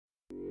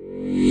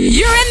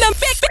You're in the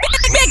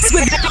mix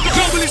with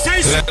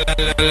Globalization.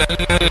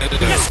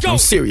 Let's go.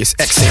 Sirius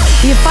XM.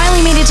 We have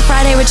finally made it to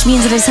Friday, which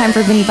means it is time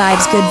for Vinny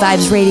Vibes, Good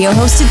Vibes Radio,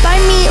 hosted by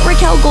me,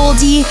 Raquel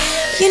Goldie.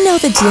 You know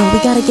the deal. We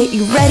gotta get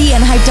you ready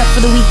and hyped up for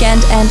the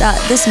weekend. And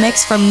this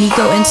mix from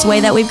Nico and Sway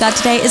that we've got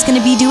today is going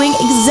to be doing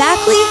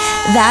exactly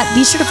that.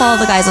 Be sure to follow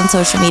the guys on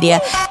social media.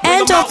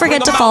 And don't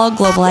forget to follow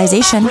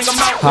Globalization.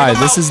 Hi,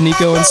 this is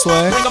Nico and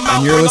Sway,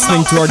 and you're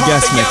listening to our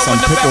guest mix on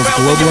Pitbull's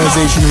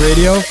Globalization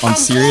Radio on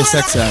Sirius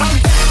XM.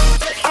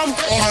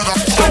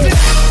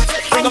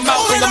 Bring them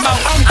out, bring them out.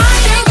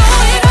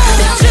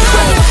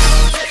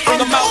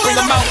 Bring them out, bring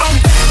them out.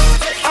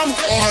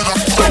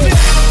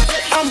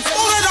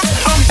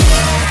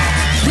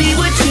 We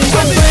were two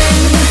friends,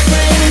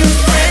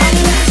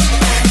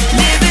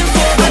 living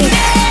for the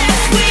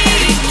next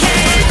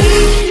weekend,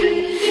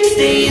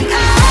 staying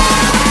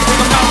out. Bring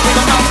them out, bring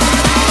them out.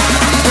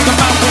 Bring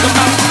them out, bring them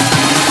out.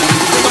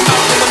 Bring them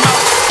out, bring them out.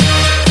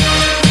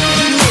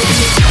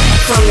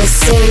 From the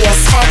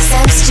Sirius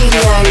XM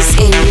studios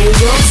in New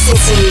York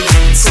City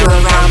to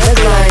around the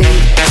globe,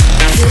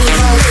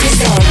 Vivo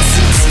presents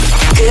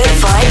Good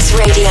Vibes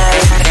Radio,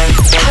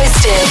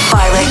 hosted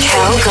by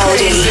Raquel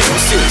Goldie.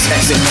 Sirius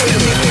XM.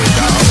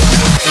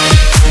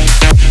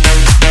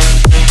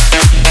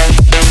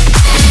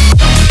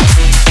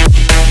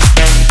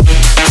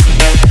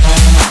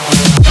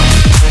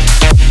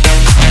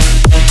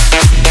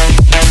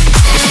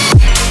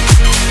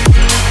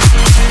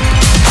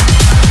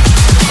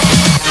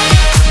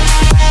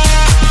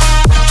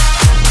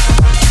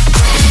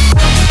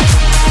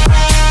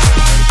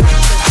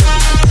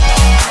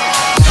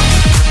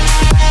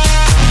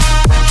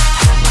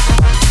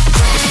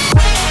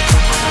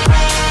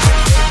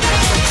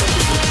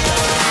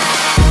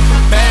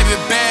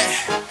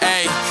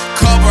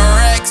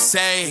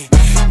 Say,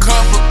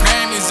 couple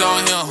Grammys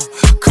on him,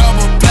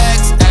 couple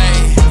blacks,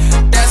 ayy,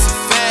 that's a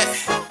fact,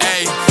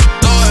 ayy,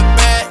 throw it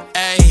back,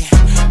 ayy,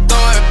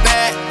 throw it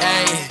back,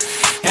 ayy,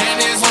 and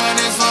this one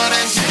is for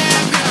the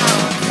champion,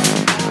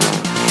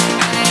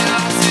 I ain't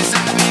lost since I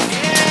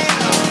began,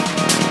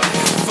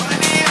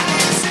 funny how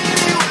you said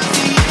it was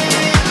the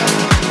end.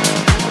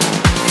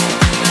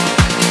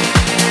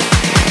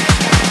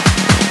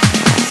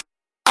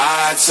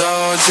 I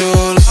told you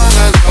long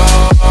ago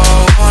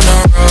on the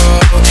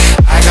road,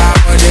 I got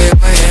what they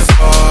waiting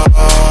for.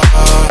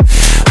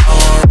 I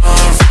won't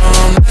run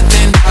from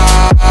nothing,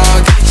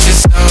 dog. Get your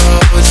soul,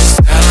 just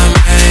tell them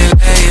ain't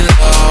laying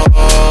low.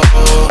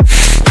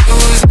 You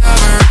was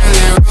never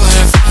really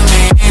rooting for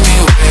me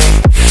anyway.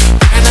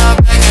 When I'm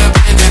back up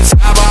in the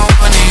top, I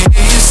wanna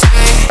hear you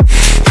say,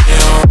 you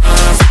don't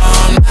run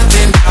from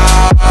nothing,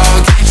 dog.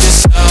 Get your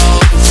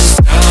soul,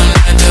 just tell them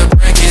that the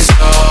break is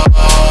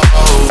over.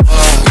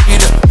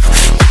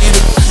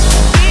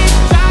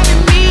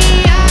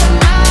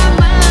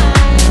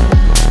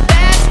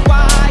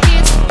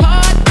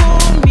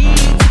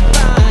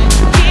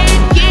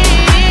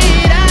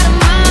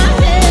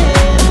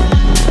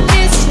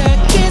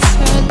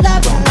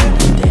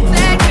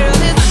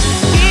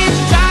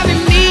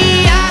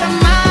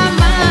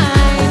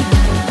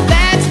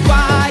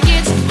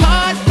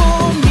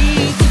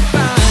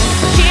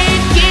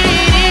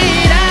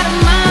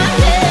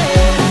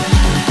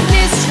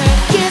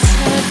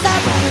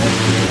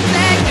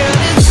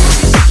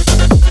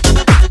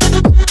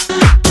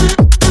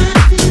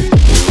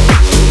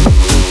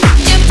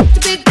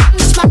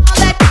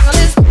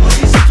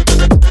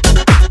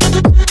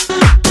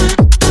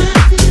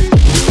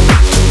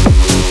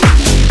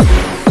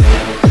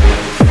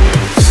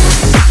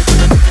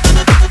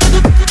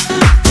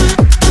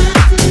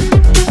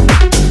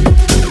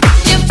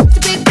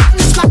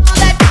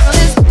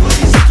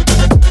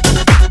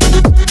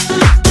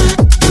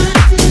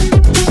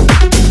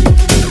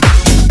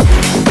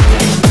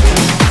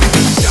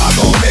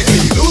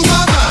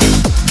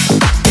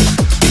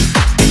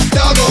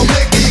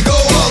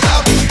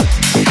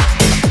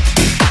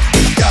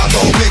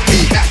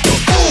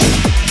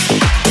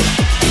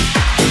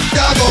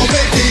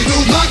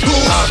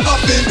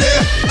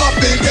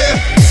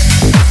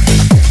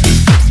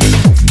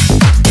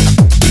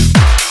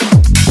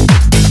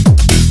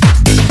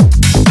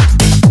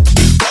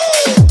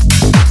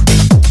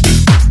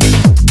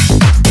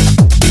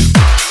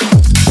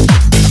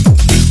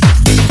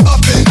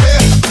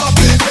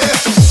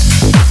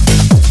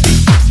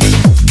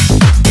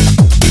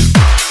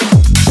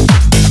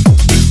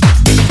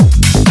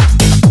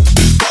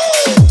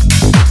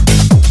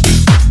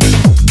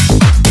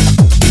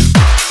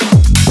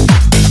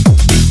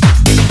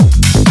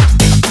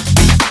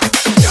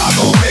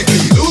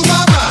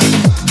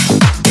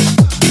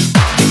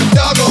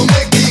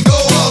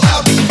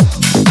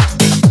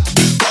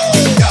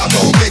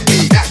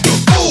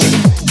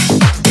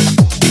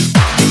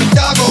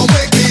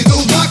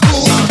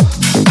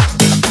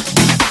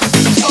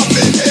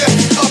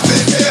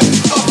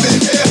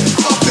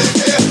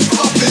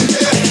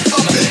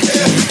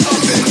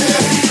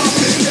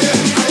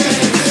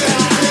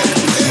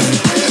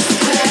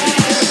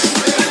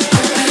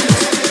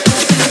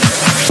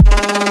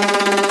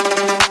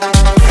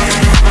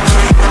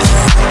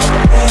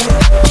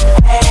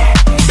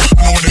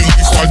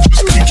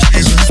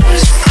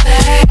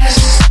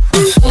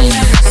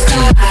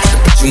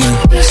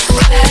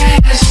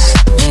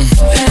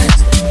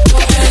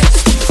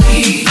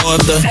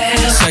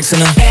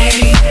 listening?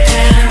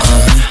 And I'm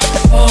putting you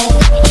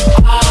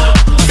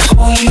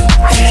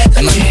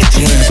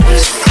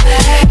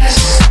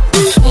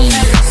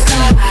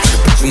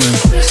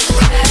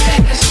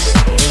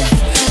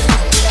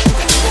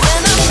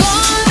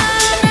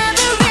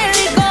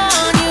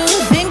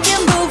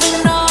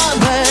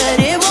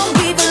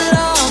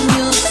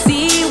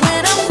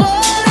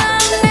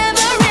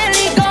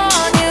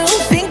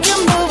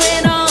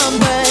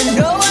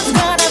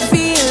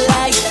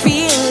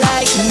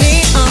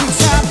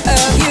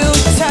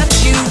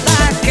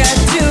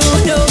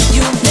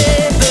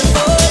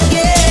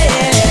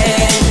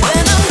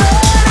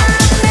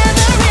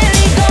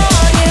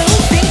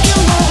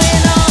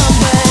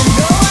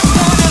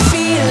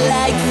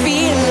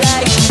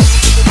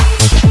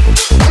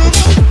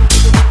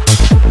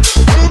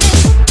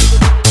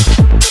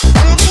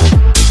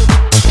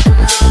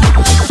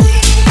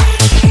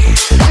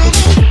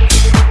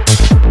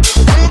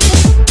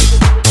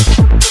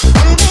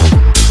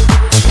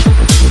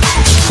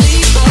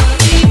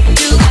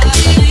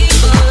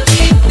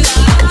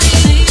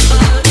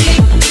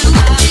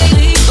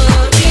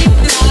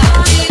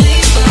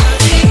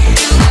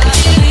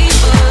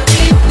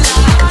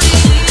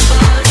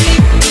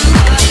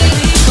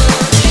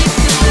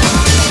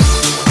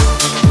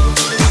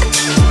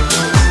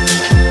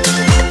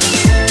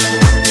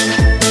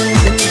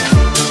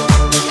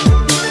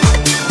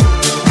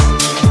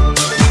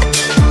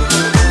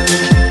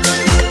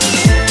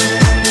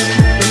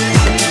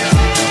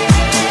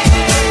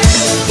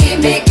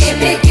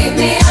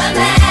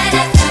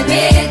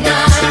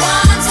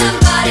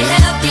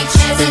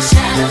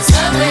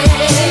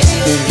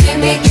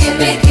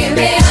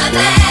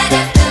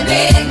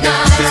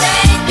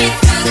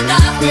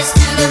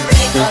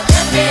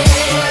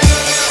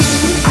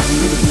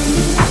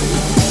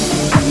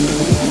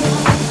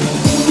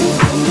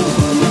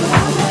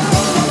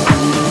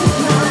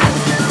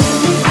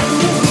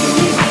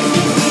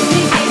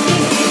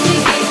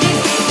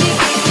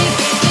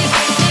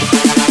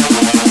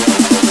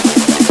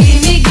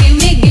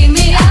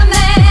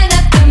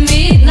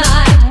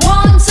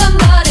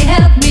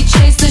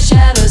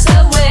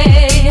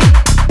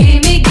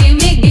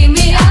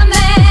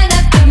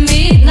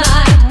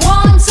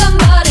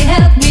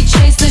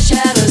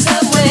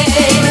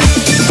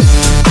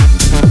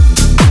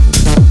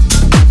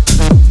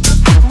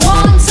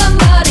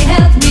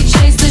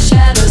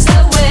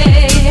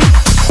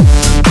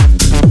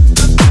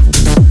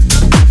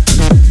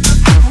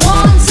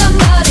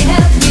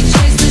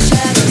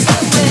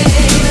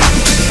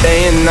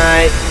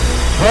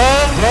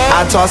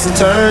toss and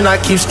turn, I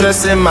keep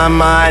stressing my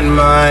mind.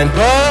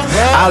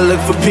 I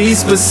look for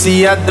peace, but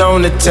see I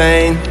don't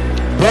attain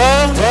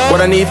what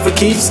I need for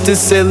keeps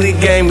this silly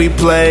game we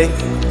play.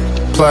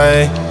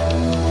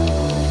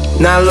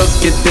 Now look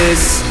at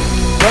this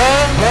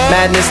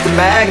madness, the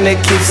magnet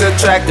keeps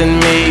attracting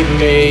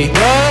me.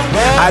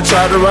 I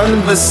try to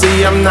run, but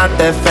see I'm not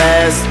that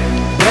fast.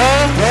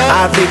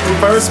 I think I'm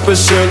first, but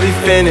surely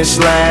finish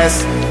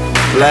last.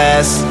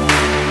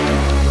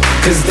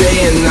 Cause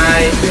day and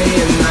night,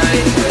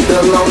 the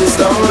lonely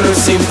stoner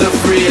seems to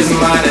free his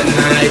mind at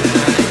night.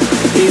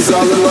 He's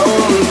all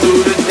alone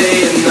through the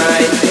day and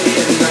night.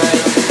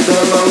 The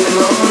lonely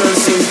loner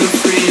seems to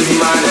free his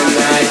mind at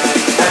night.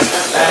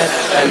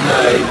 At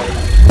night.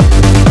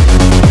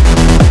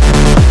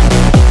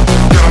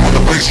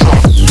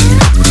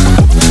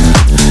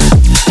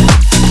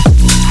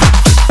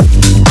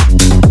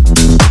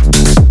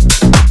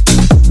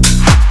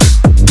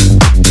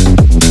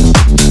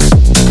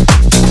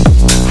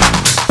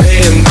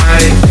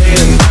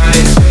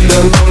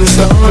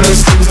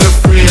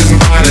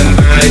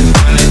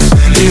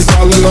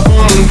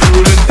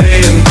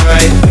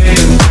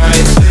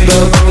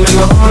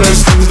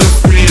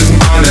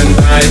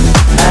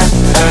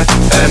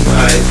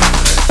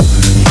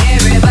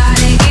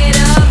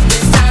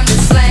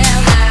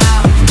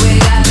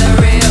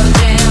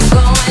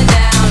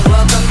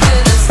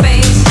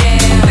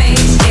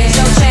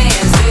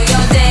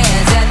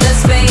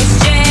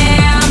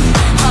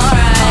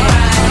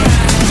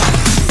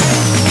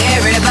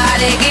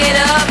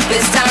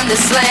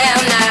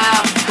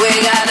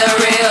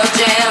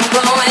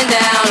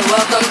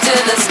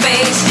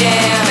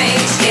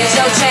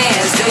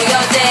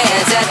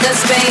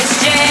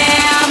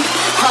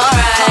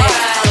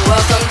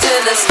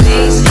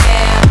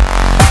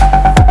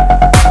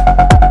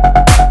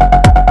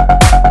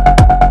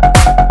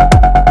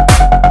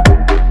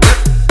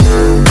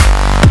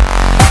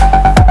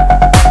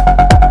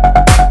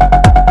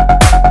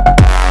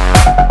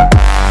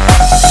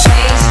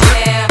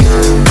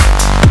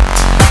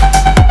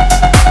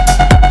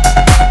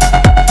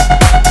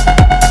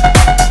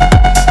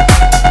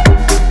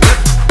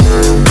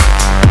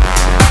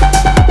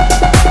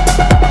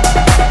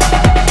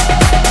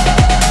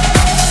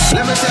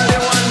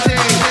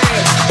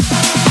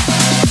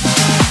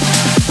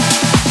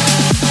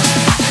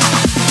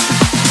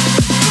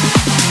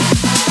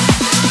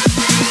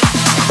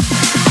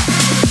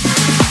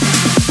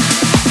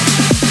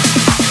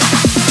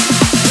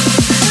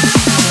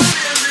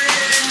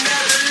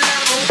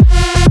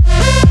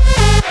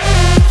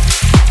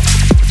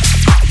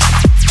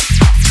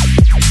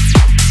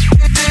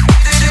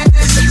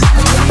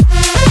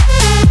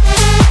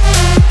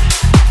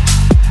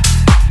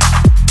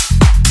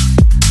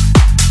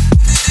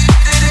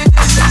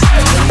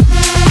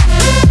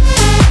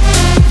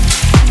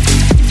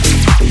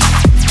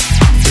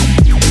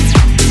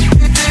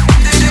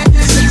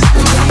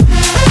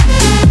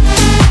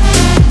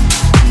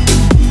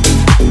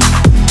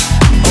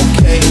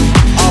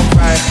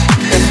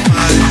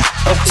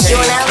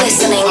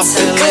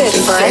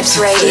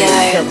 Radio.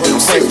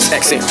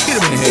 Sexy.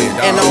 Get him in the head,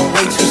 dog. And I'm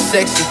way too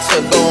sexy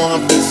to go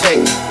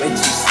unprotected.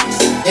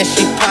 And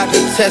she popped the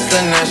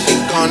Tesla, now she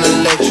gonna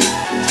let you.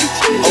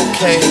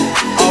 Okay,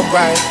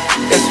 alright,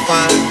 that's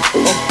fine.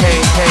 Okay,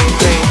 hey,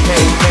 hey,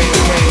 hey, hey,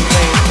 hey,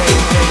 hey, hey, hey,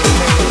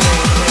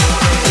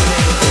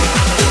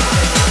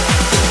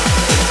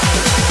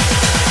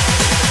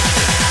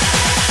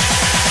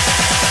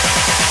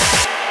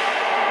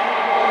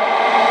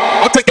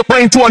 I'll take your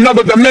brain to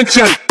another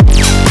dimension.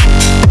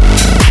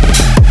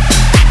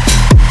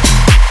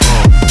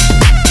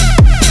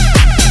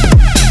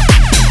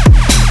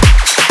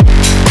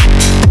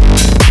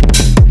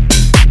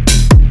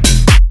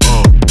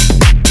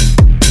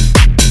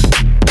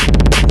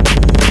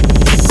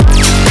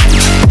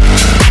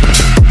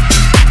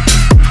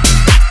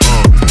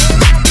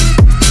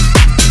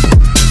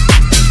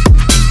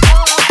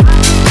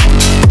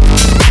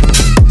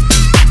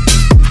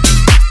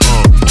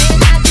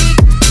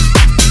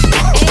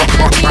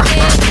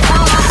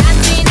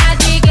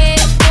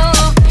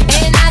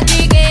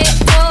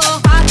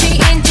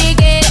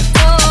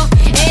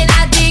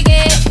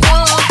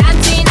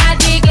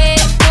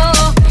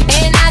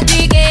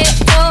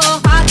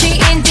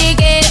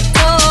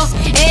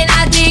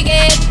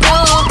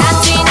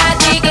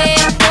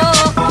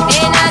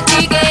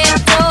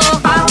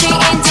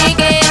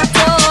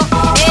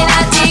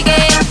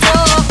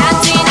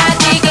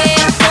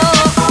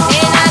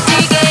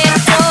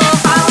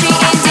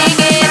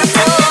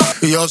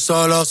 Yo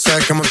solo sé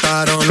que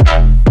montaron.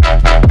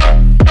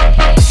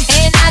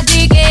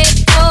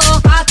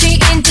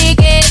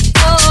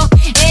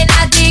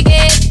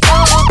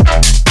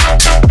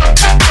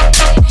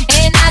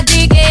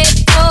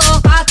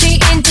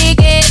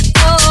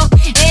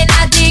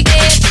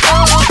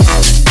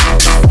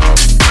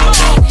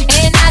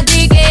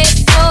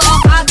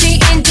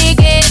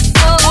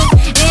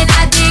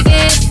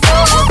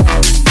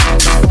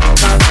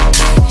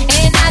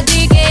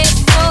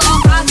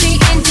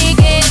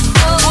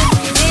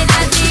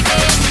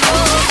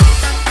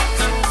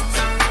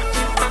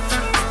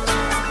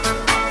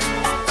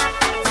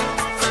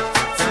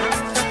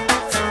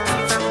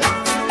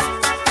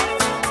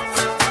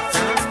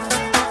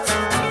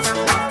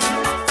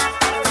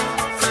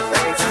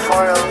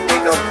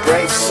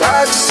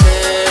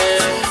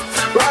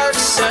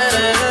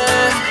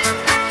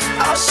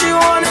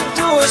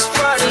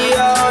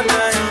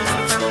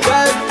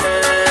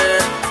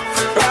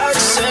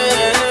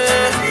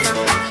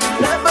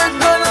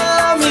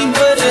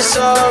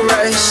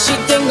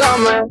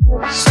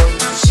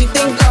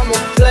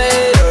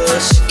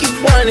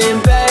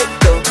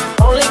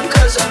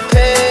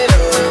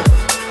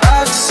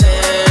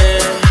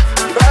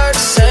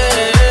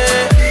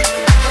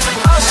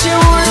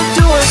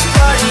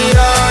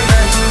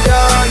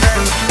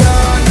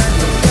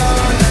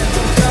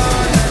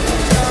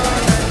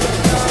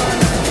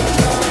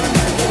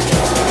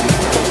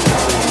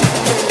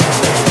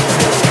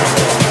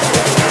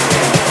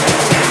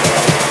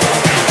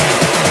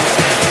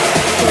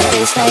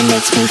 Baseline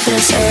makes me feel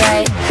so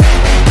right.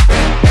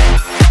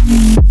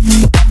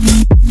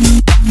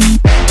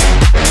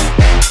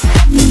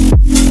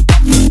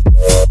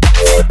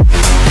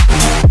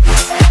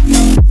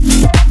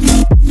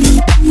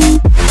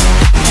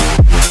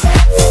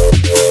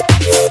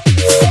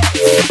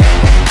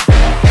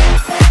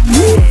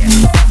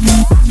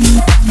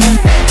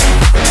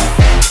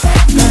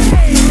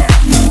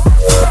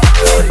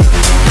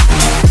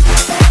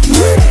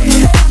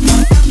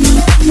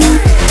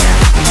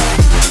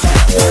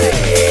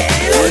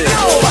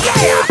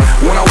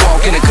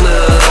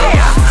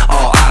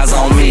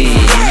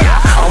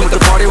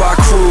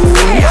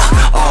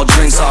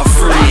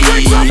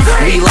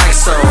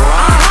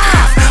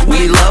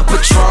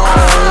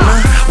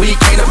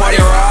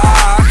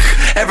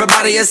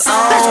 It's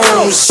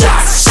on.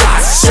 Shots,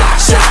 shots,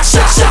 shots, shots,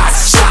 shots,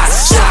 shots,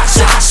 shots, shots,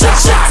 shots,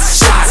 shots, shots, shots,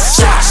 shots,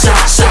 shots,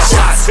 shots, shots,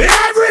 shots.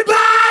 Everybody!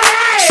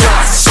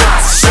 Shots,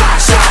 shots,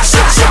 shots, shots,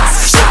 shots,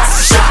 shots, shots,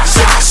 shots,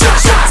 shots,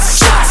 shots, shots,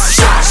 shots,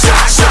 shots,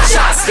 shots, shots,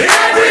 shots.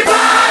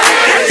 Everybody!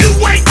 If you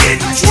ain't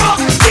getting drunk,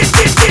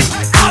 get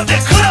out the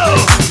club.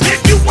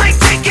 If you ain't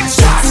taking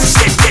shots,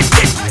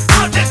 get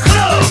out the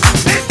club.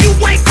 If you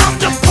ain't come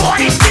to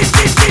party,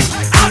 get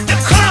out the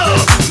club.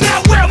 Now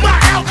where my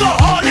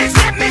alcohol is,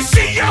 let me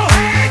see your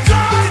hands.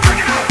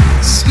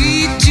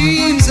 Sweet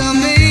dreams are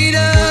made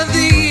of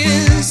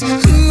these.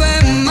 Who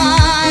am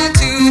I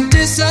to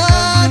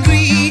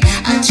disagree?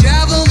 I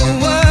travel the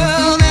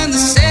world and the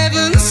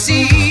seven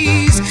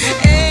seas.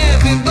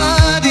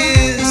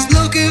 Everybody's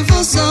looking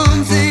for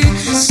something.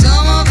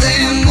 Some of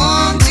them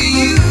want to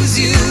use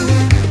you.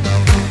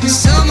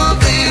 Some of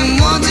them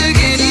want to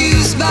get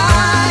used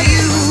by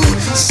you.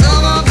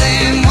 Some of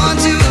them want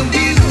to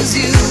abuse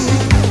you.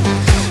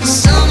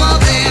 Some of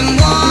them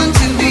want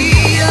to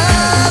be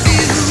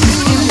abused.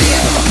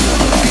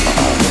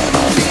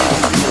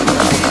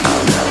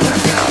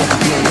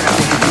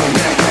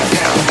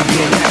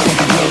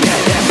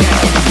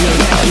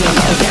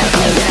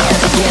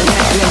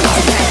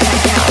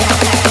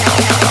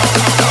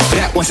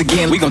 Back once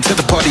again, we gon' tip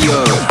the party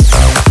up.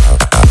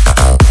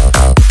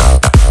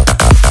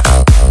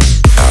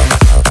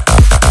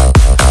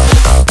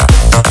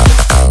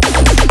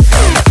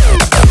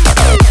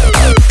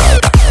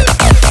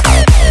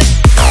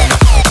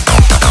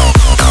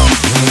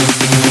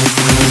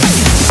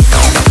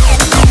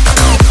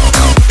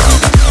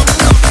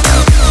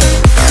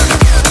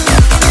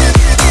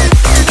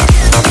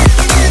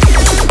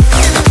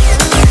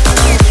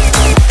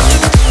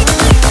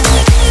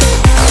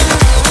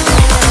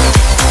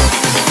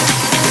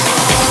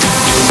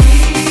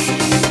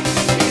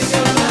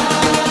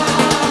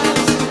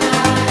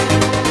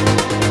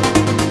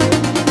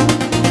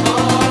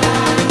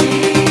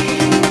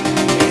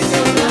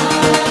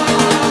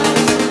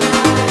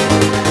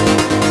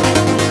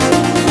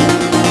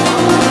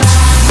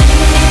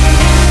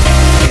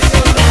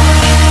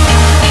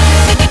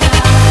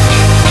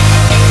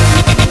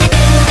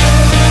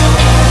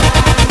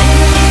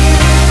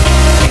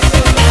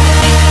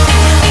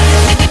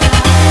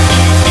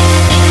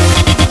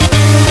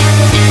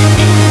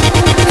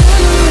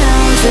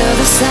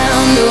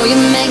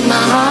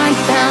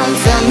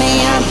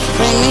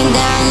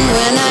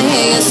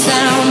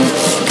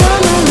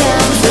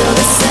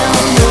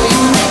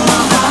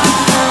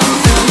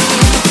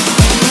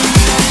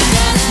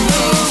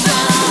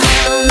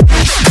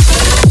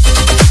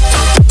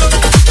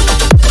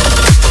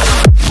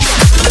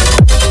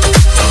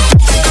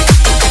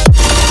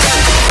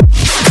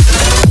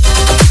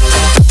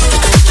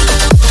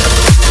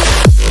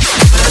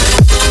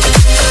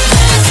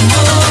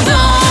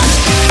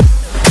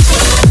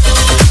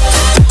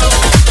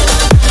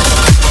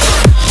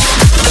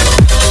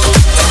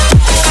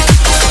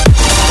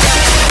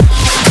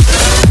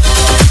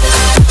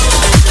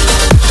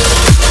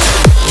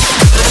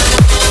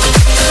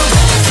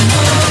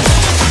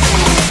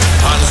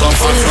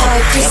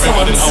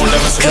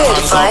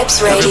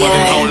 Vibes Radio.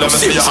 Everybody now, let me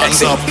see your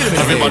hands up.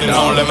 Everybody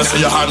now, let me see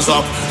your hands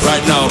up.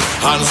 Right now,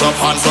 hands up,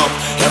 hands up.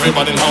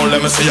 Everybody now,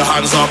 let me see your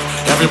hands up.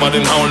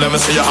 Everybody now, let me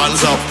see your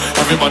hands up.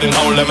 Everybody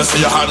now, let me see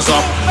your hands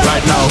up.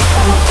 Right now,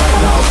 right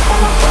now,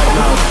 right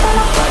now,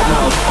 right now,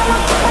 right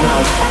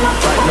now,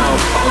 right now,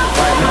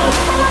 right now,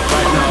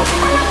 right now,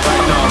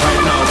 right now,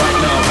 right now,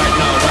 right now, right now, right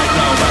now,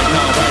 right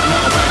now, right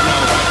now, right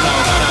now, right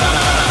now.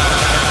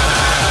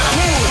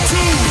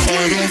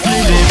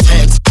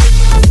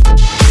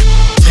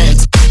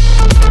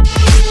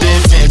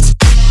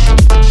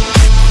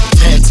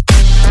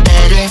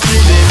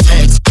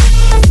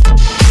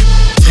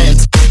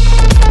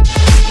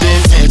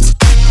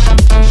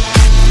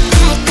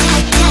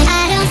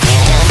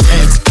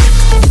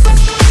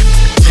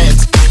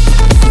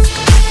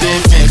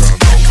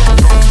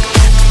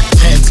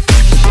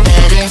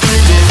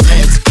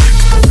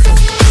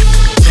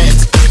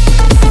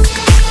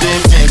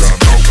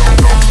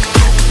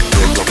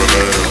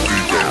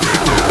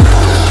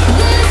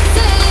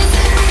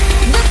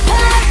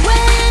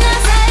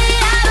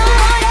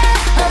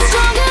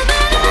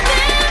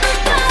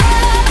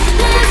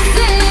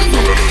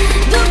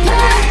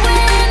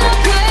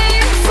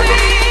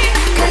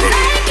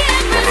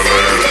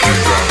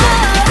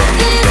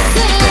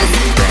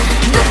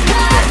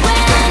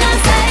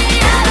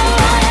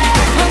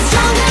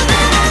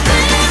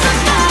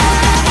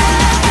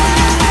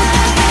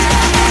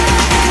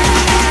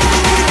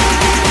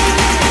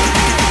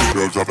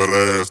 Drop that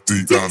ass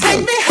deep down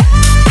there.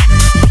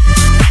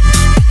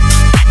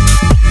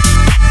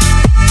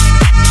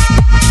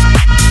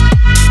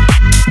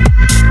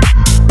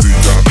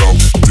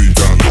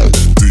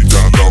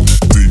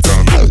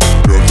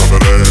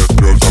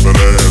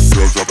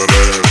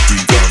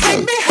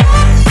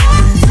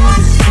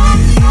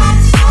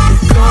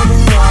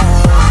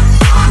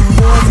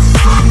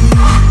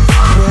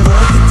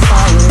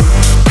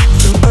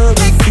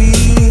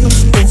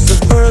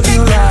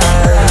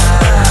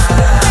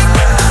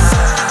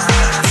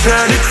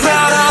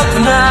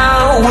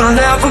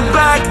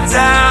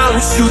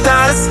 Shoot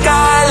out a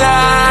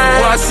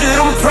skyline, watch it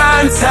on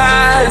prime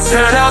time.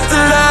 Turn out the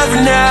love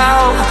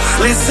now,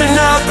 listen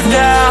up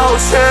now.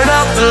 Turn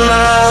up the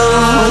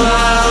love.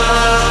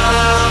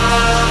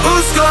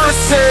 Who's gonna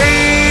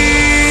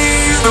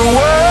save the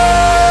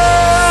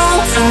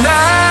world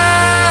tonight?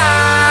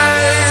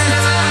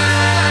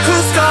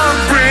 Who's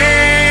gonna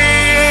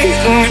bring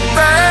it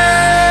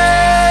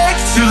back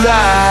to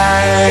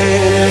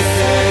life?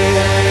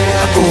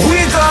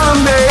 We're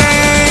gonna make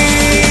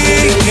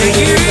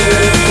it.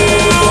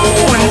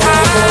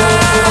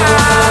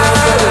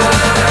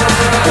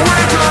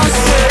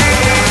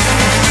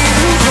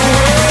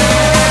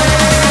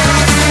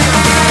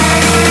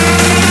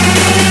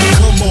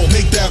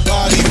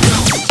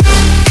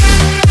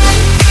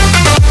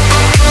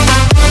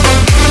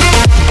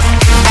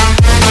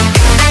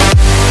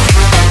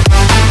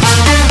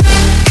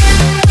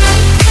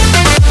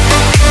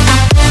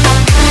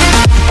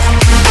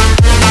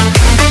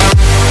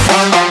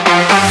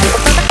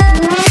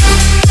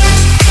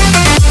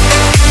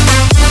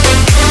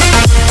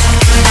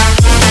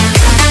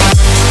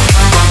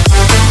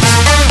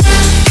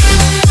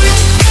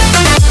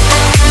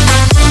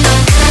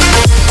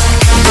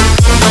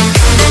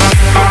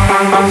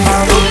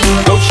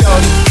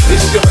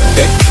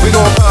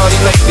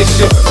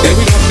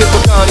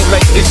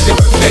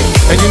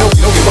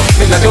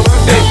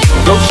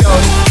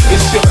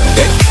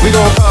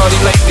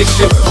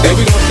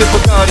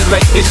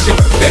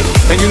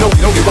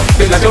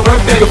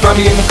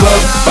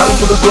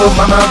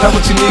 Mama, I got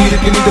what you need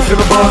if you need to feel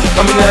a buzz.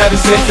 I'm in the having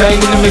sex, I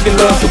ain't into making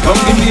love. So come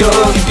give me a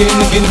hug, you getting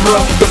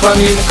rough. You can find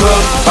me in the club,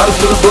 bottle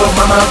full of bug.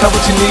 Mama, I got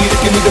what you need if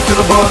you need to feel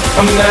a buzz.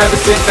 I'm in the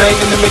having sex, I ain't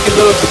into making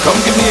love. So come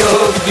give me a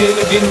hug, you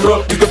getting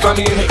rough. You can find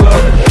me in the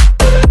club.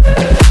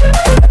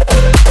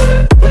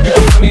 You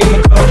can find me in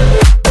the club.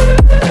 You can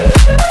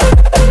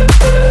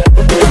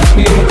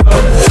find me in the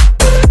club. You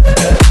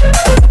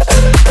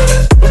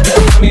can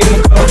find me in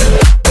the club.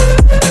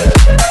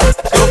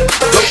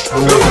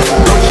 Go.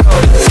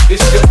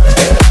 It's your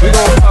day. We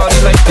gon' party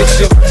like it's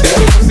your day.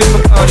 We gon' sip a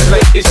party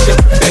like it's your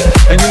day.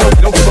 And you know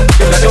we don't give up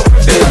till like your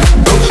day.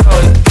 Go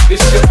shorty,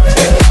 it's your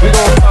day. We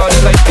gon' party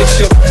like it's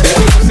your day.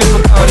 We gon' sip a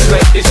party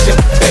like it's your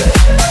day.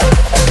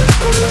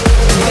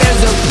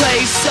 There's a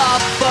place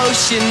off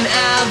Ocean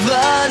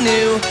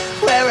Avenue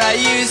where I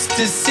used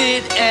to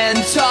sit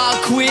and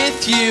talk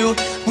with you.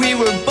 We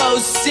were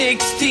both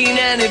 16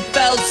 and it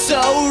felt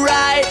so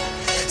right.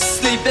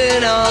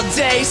 Sleeping all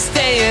day,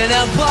 staying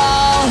up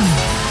all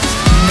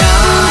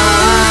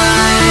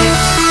night.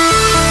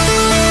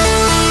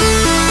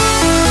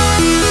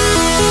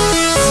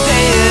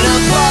 Staying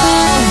up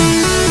all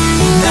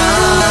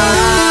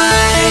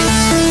night.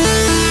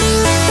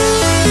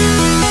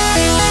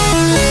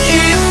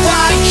 If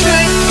I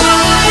could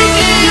find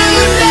you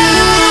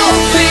now,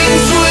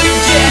 things would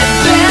get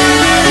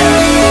better.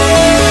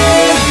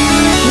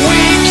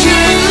 We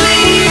could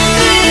leave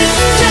this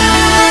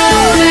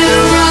town and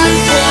run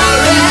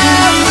forever.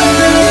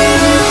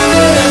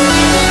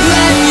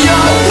 Let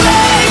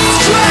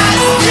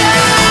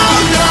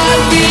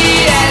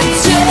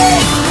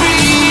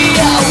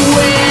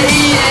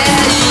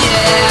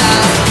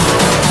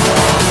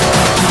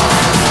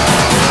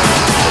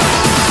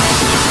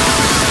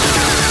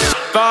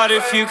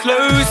you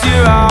close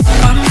your eyes.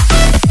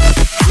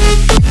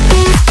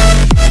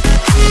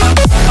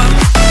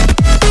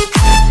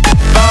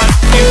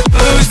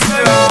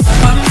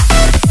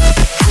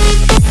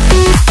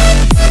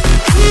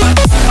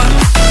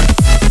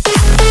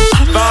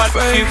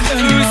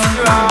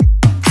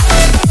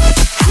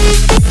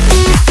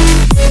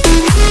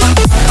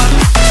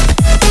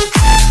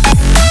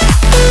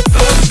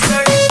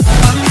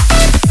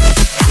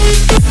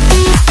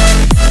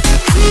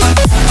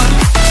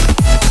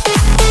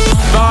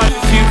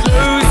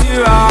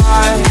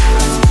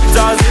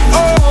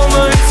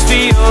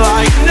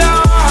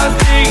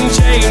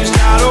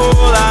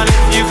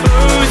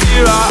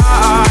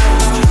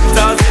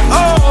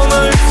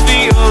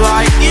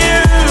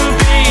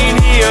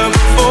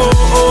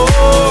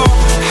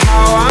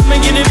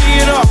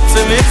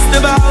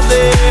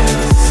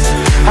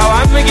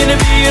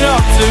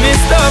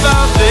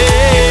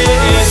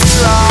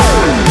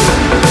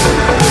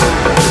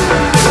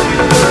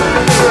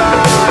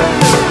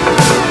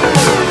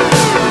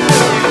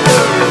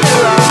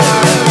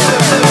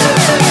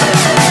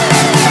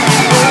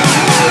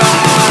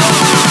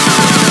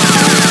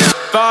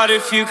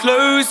 If you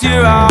close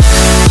your eyes.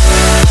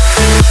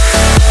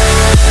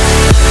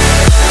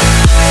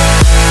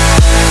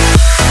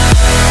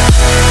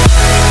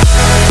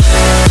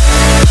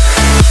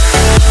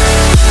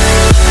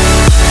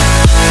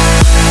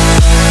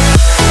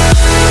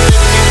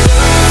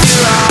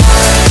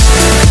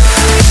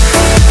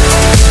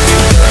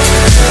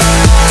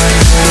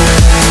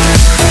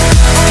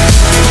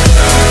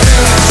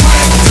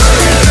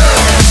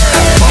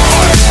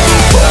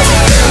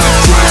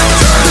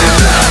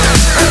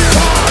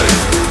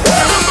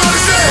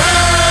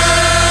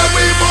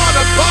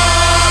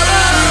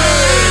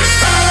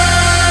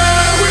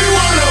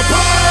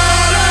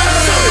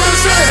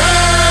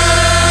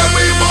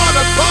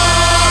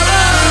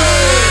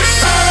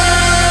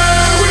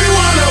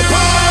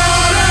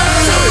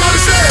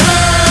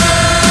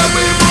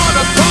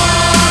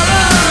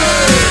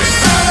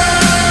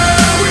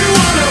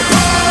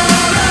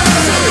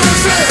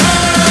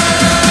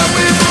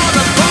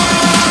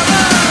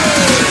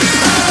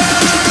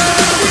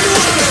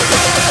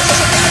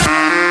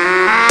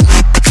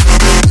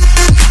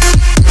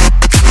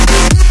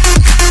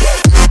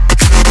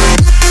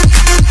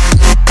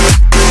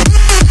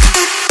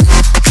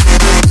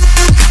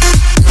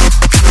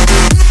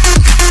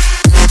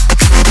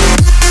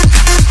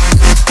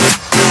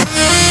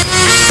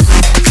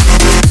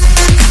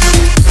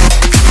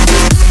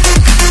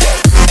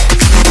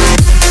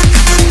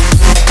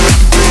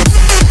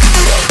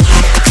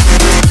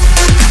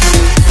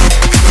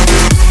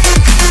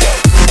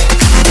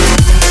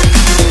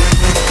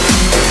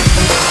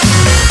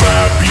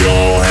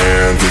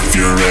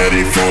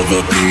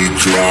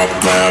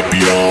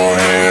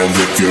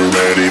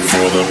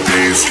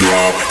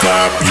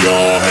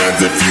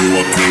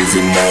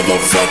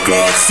 Motherfucker,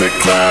 I said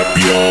clap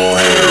your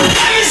hands.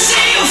 Let me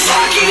see your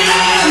fucking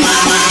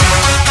hands.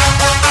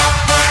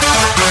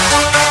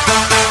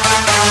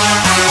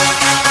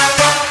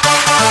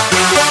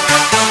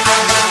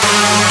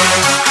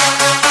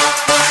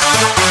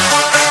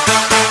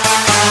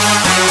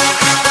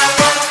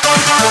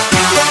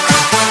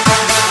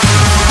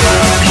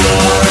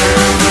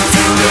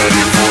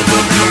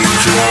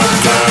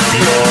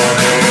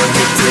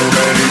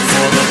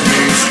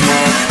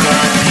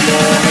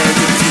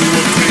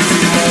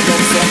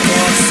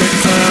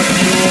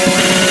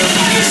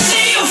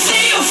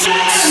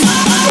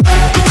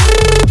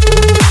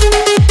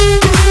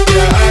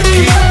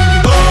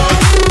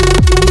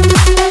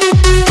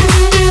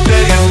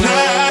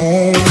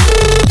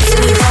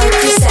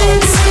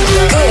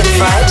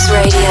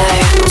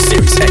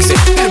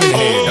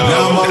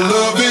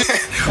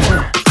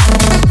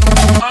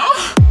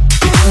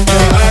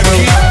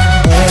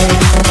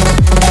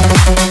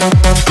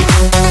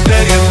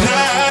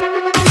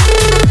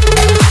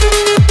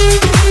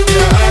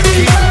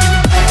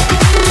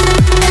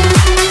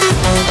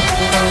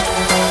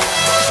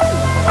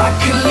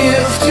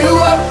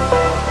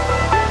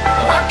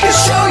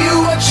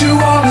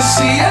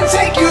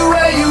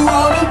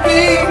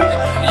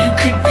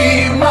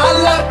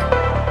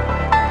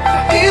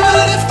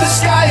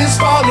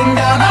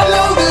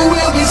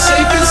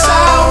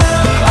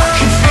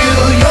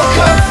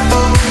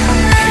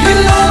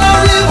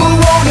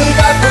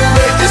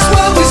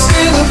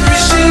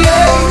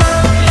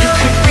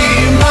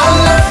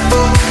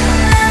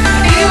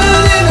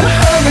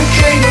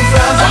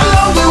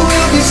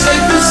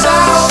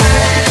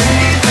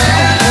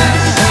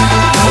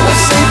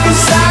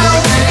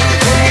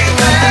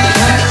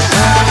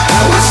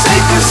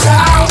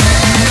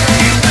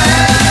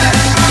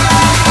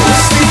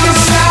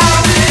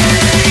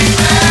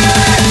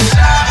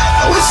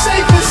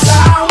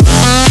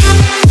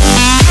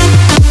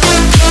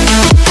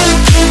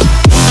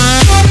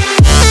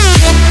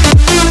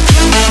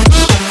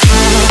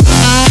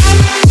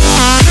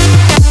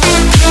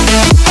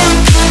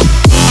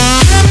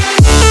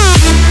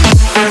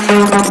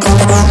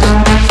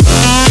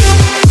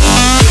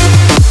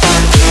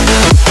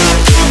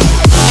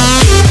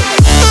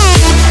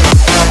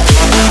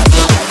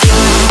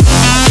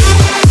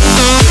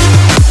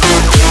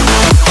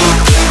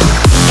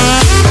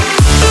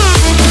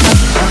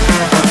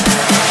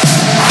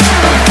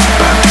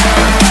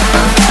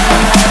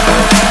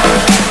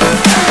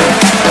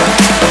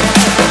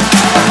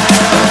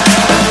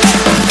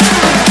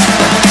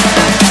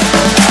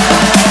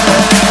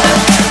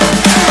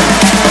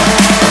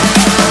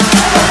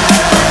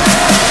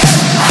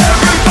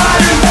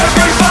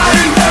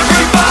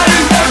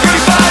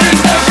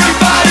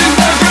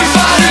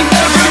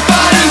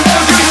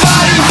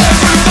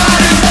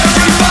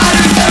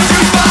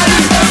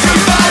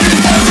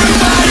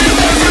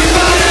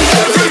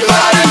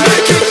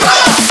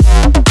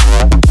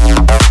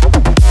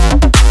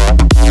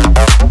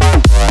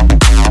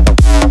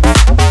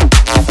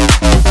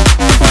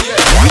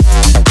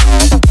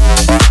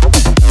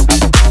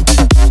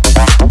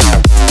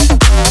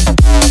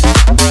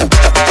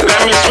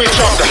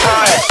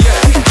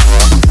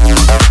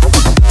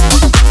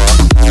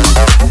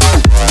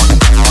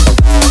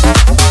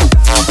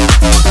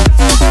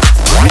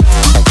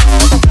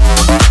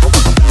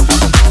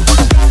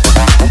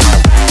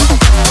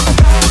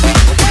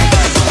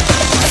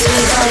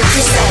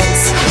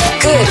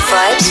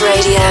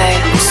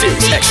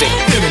 Sirius XM.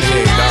 Get him in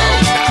here,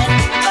 dog.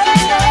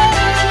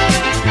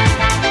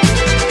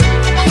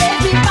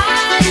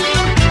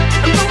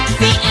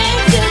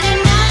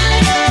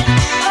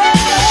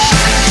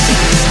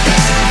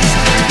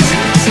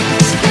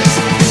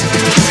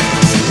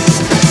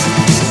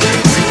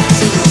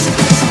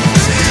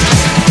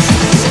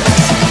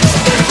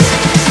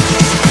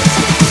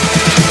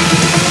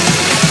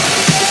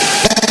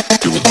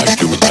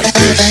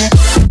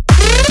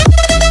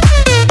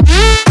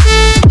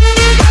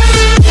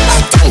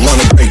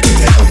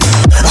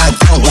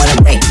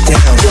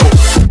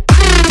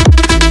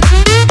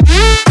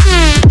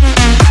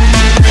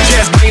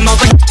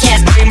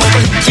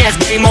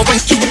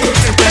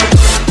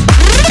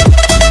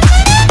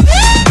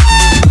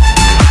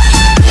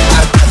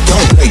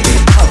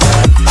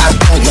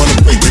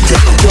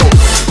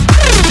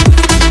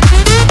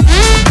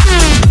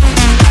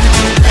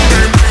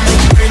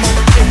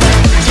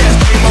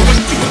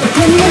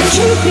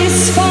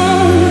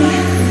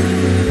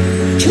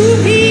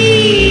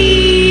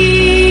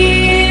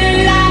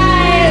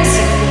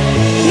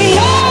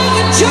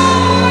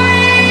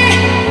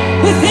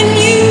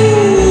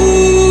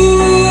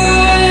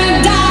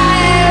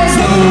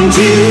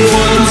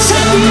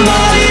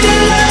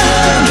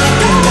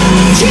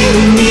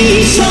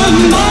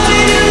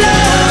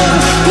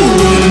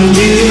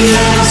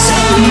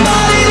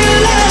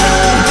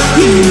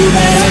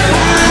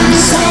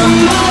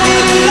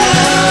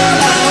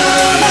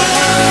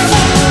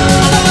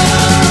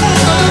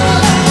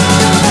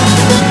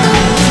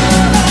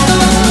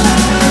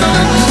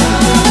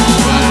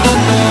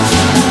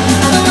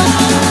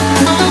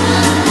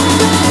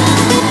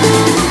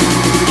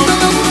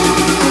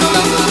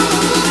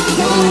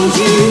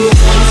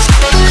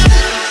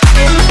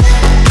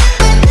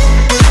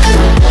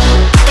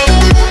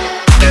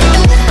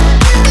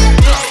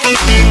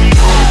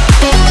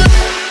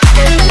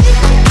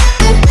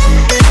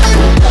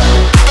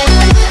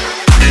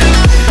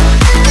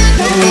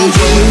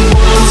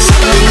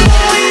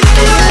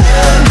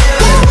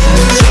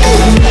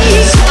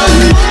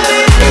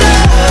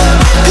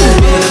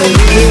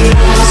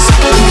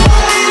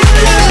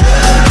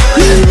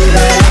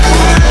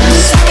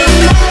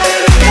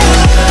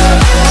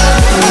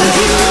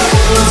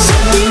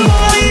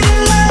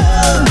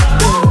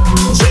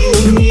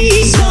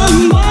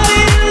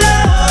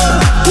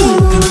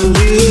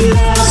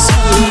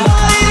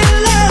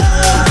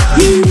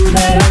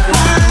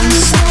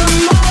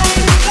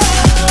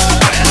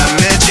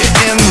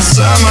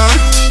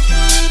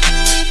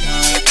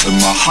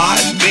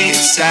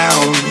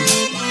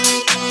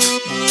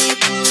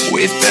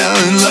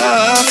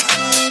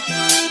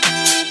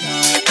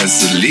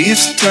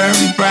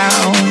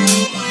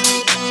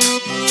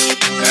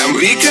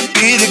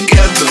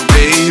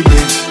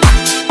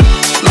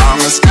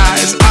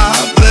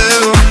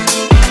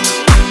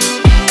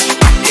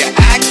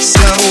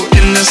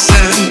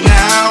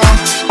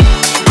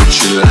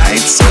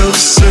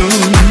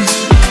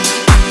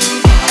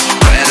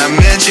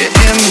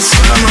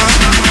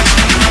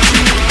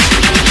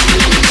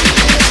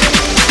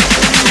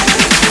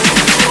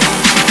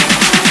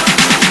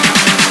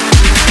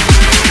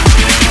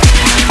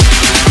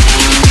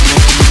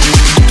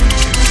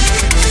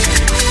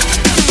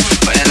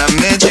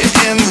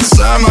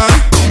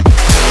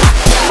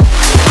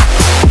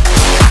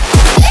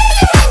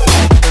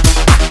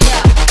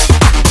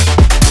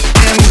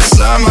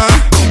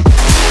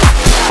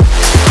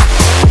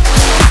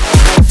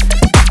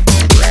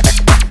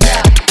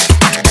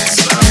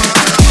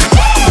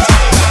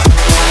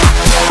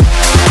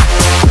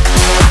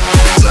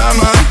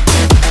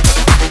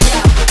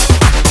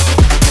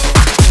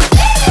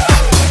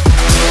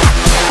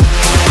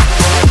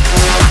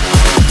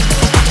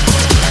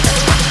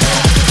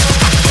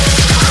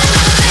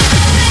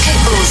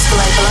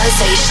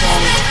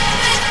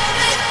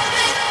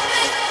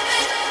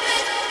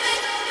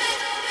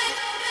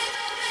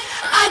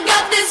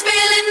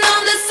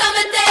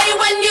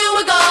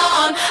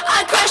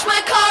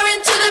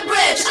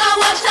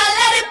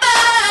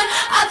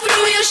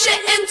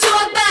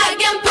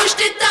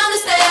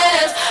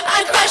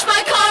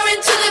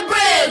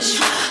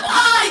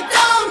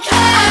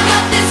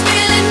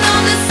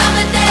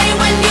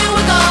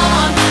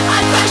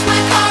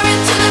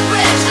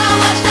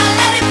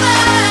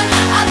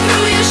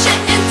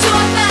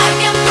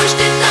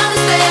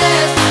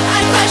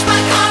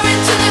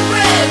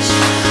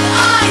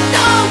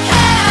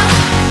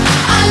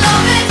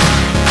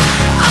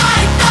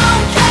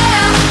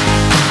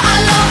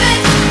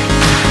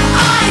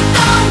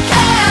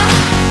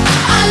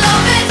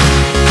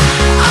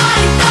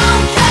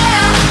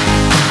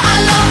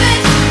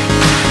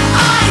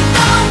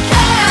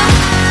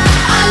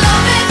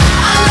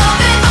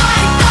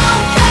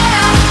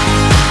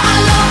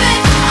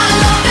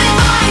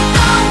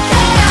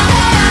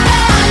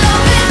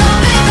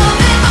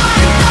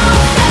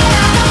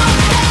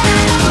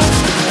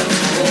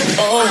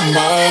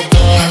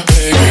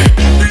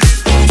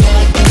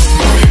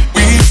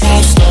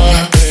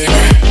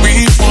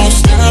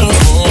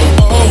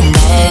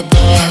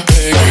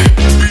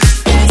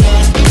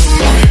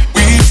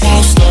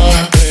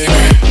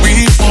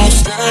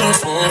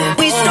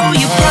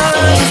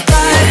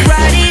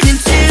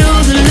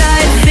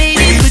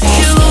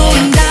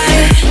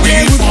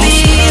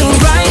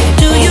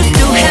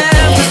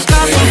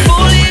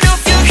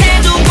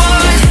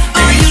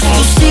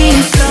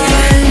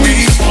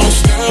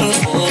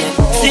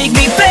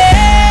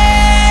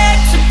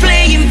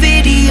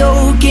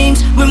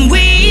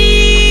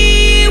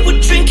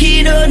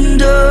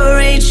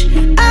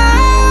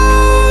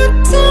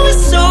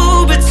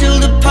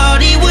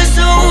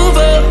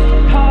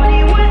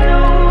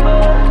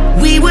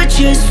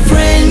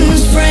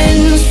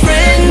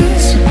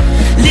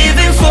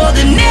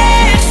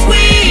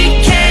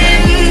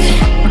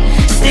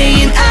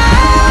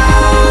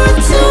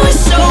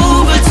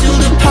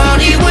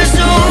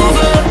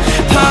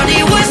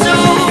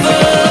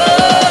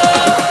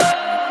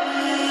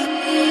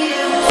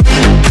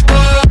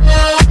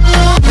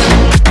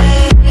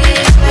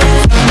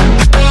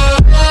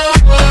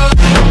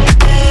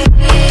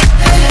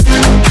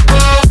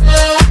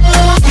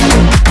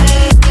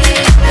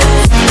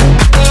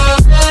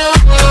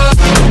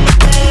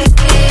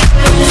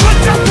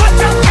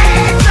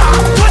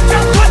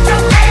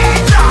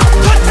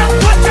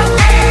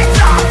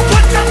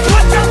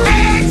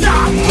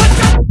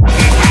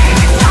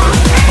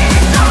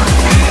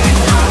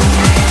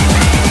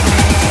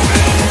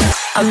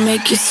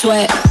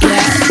 Sweat,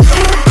 yeah.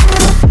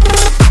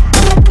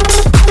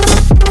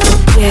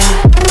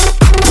 Yeah.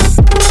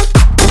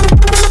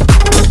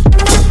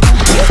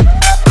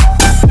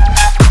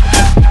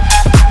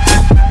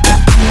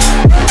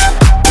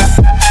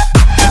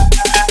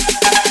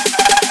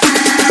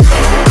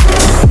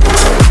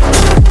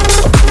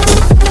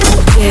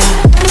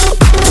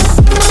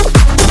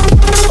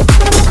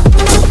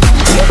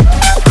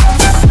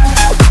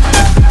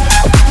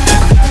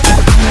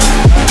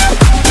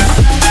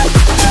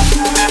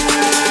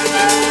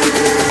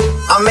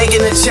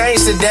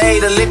 Change today,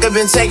 the liquor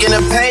been taking the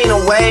pain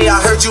away.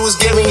 I heard you was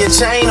giving your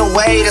chain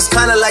away. That's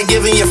kinda like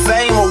giving your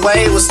fame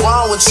away. What's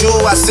wrong with you?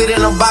 I sit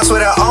in a box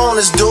where the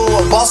owners do.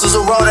 A boss is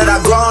a role that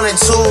I've grown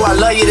into. I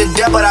love you to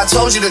death, but I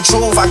told you the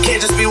truth. I can't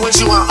just be with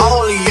you, I'm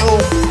only you.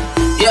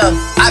 Yeah,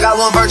 I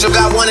got one Virgil,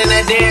 got one in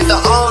that day, it's the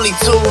only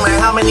two, man.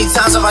 How many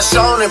times have I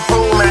shown and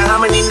proved, man? How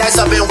many nights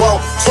I've been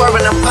woke,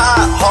 swerving the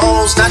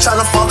potholes, not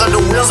trying to fuck up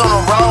the wheels on the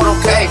road,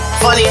 okay?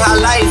 Funny how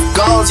life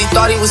goes, he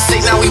thought he was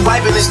sick, now we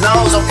wiping his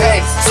nose,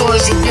 okay? Soon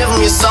as you give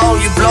him your soul,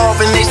 you blow up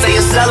and they say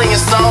you're selling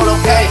your soul,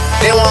 okay?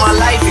 They want my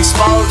life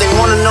exposed, they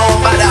wanna know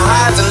about the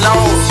highs and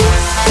lows.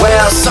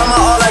 Well, summer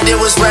all I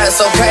did was rest,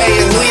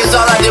 okay? And New Year's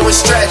all I did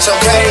was stretch,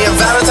 okay? And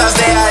Valentine's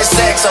Day I had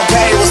sex,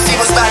 okay? We'll see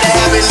what's about to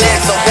happen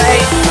next, okay?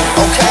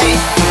 Okay,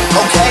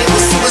 okay,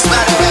 we'll see what's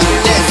about to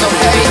happen next,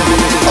 okay?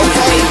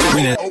 Okay.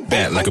 Bring that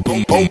back like a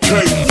boom.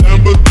 Okay,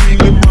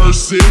 Lamborghini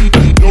Mercy,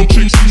 your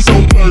chick she so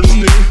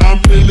thirsty.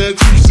 I'm in that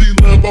 2C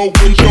Lambo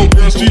with your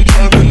girl, she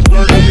tryna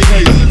flirt me.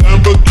 Hey,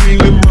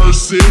 Lamborghini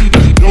Mercy,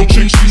 your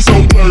chick she so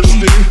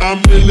thirsty. I'm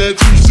in that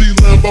 2C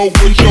Lambo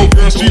with your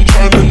girl, she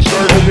tryna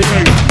flirt me.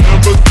 Hey,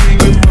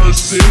 Lamborghini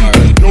Mercy,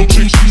 your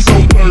chick she so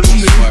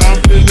thirsty. I'm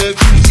in that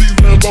 2C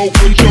Lambo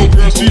with your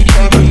girl, she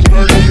tryna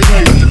flirt me.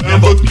 Hey,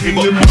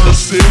 Lamborghini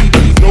Mercy,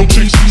 your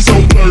chick she so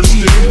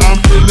thirsty. I'm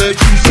in that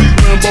 2C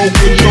Lambo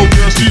with your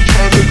girl, she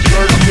tryna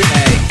flirt me.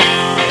 Hey.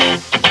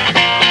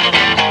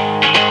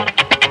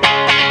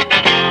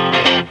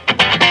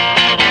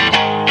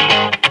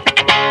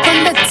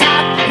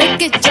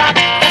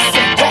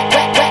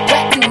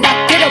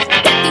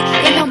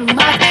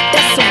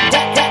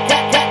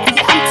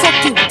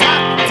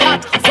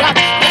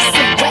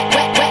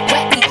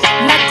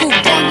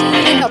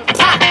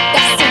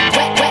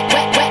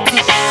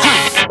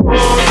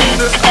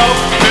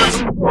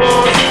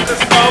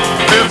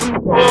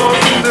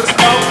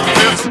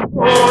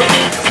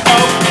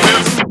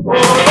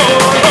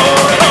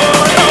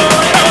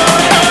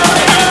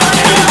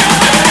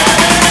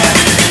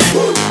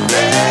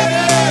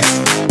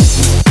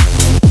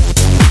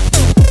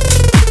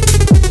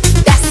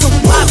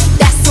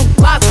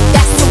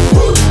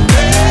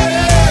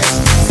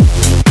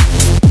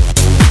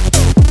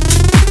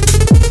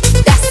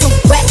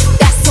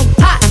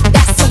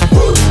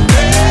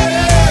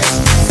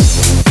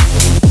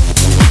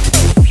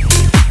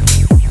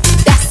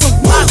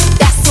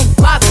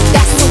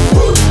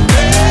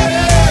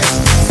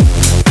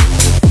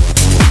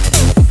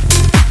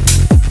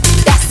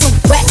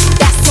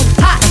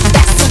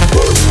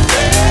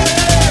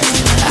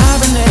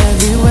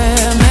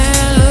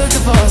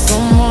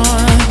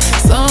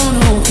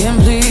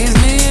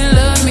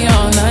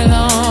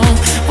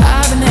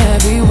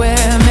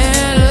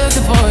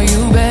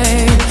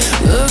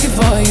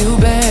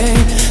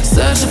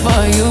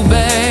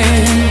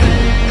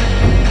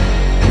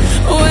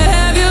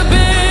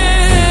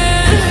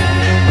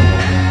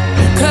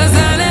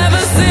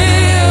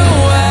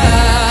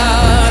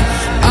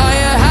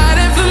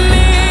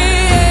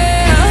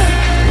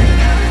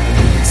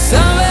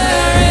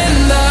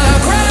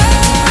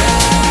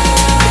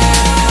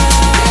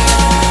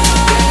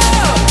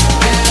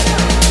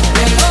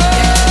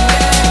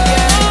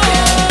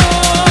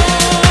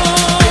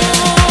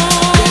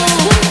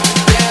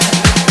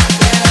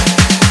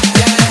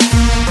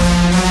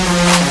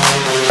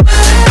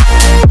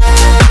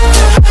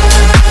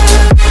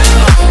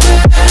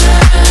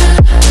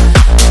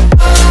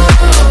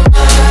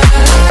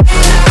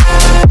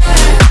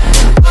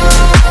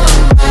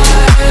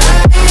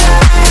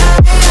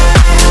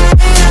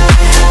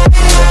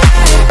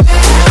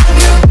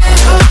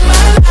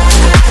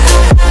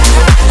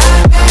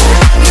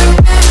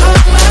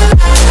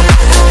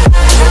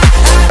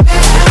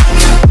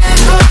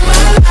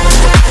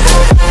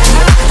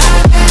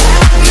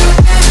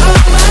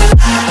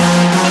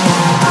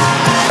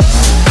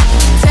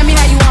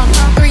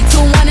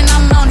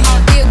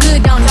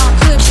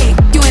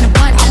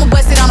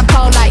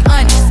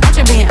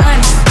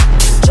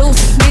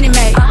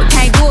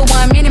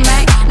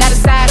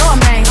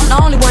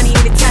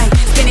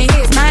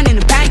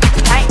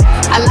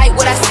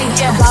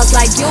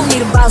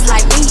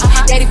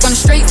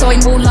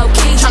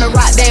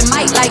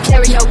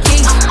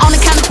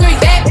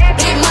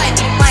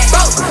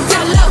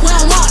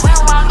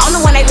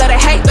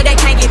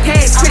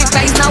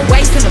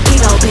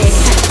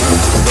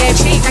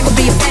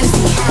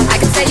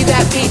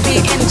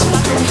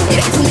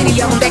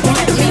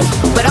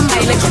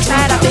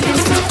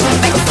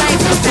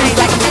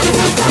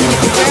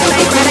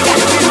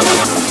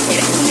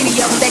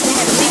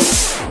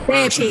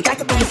 Baby, got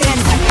to be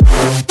fancy.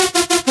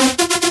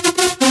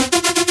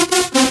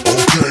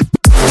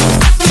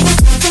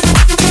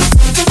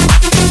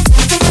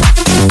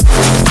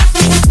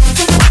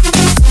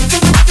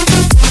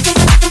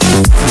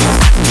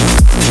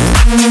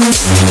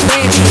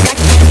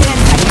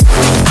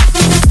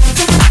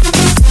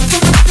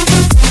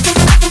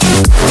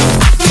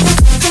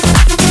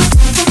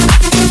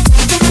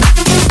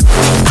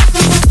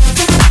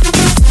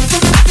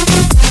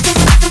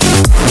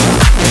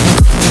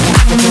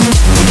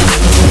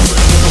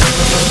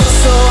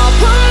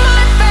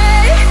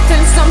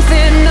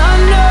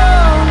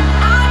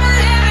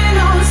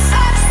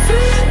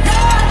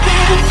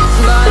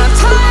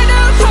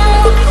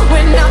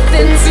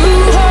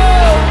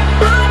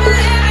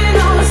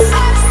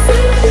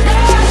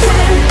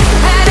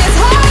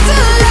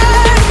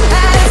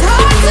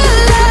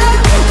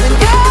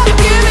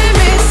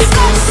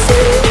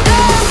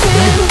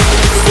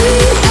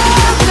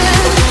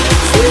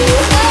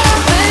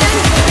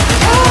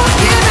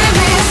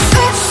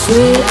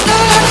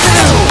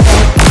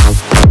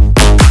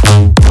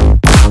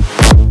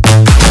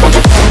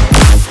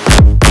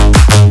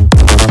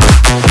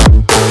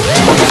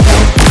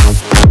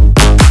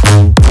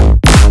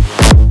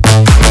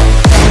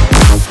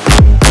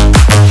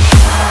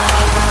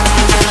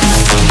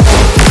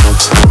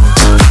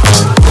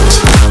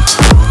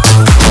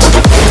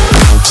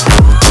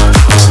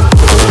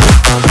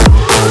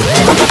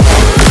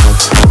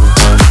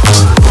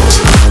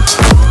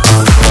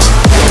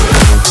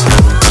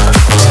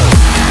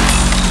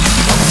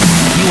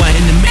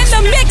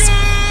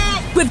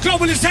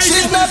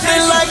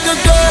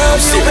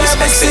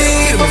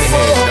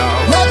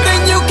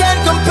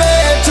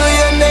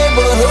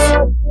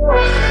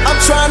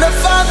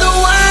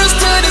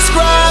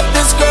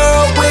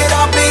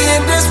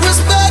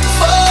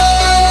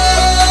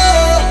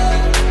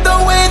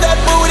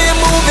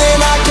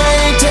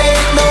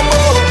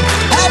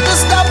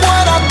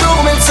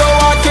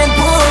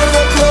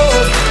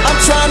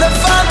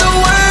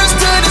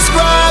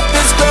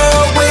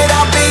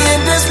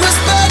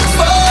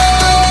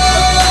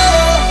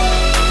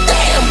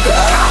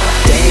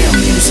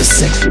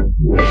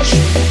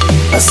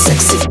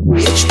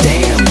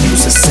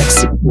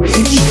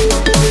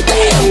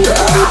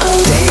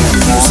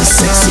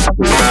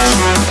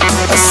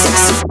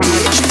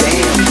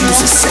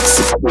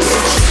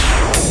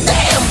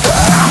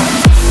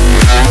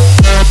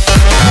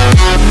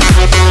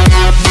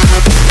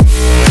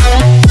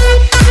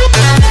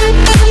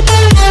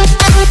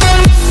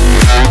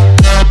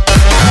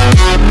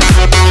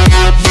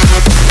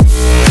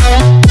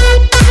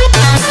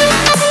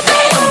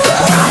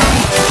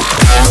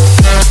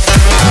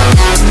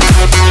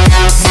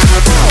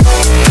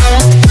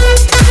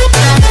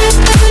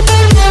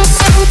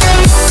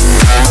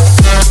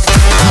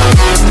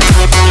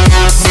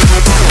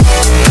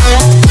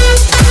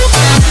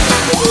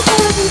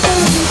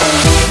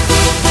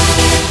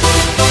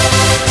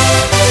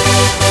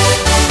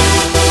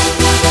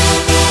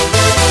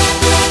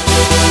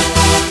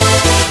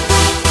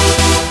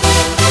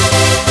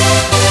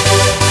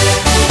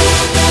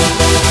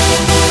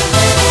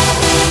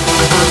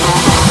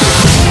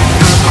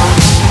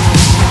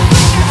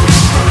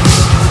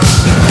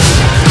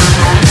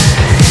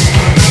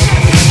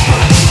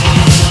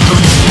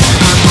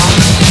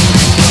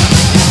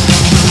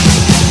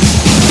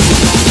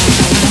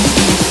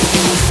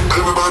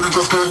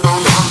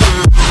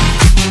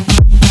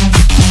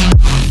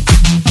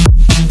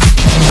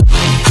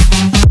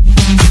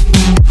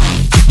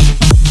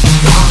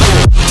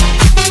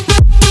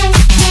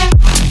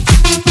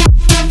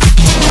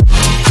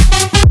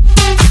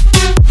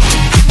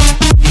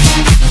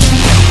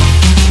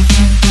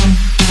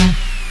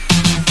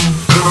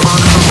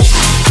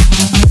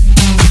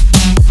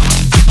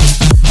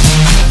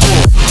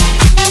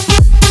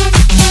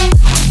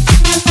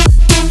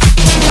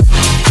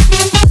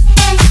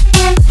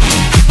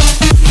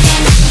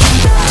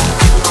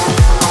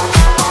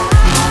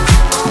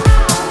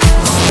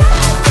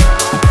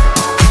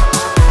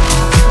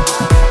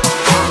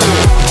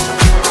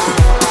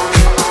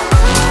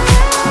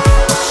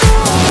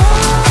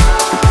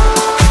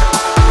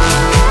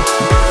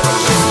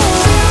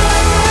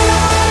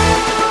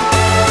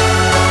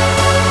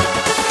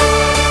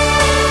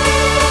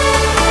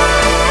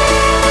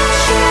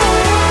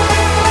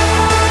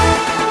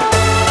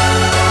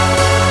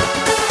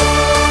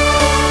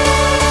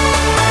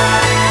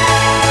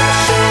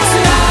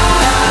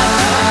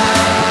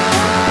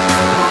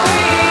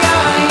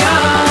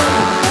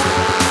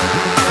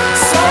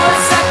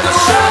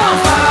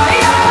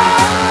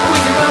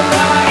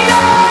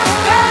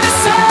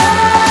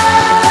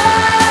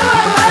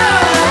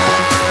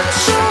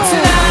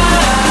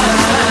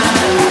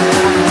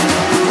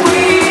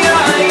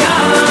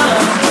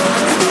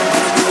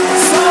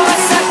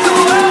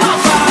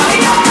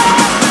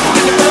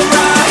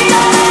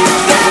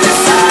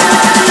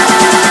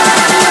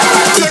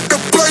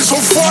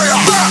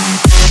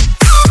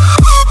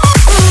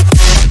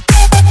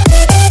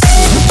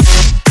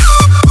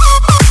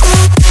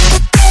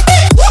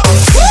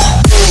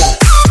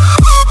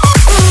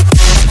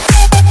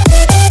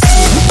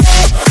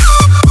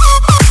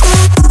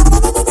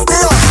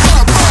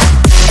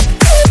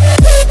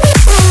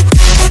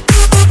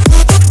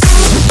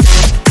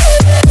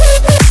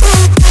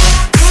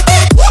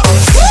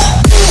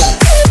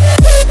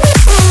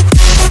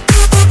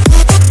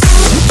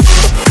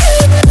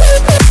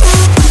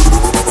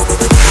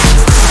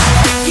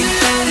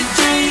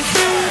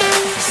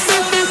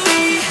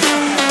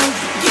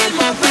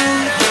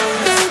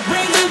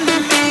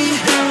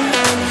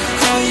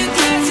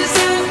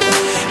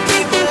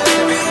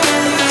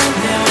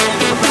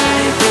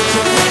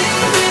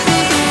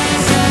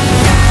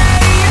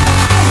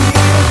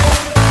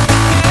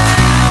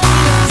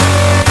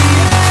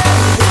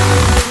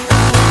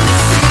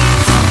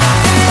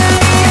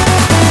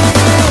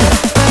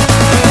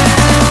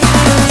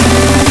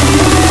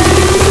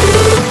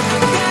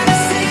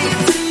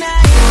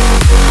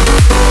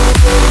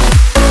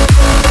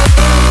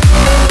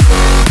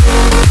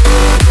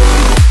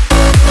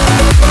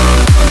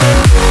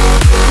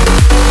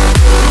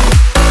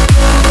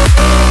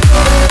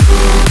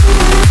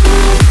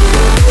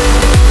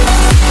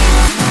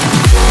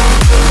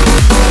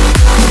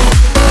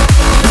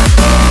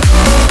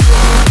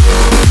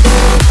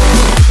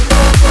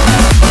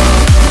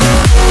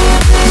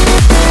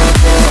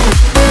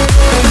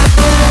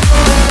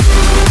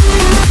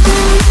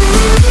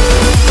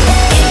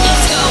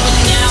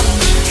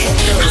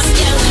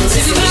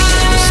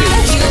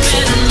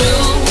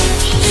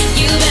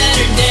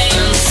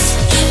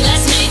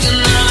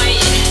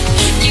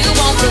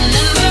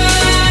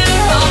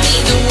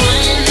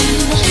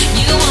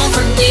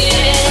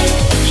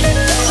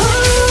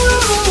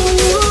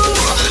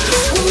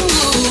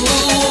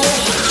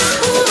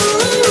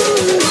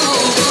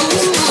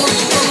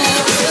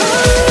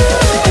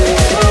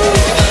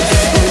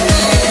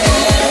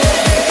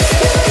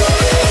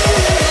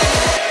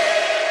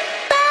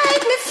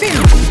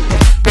 Mama.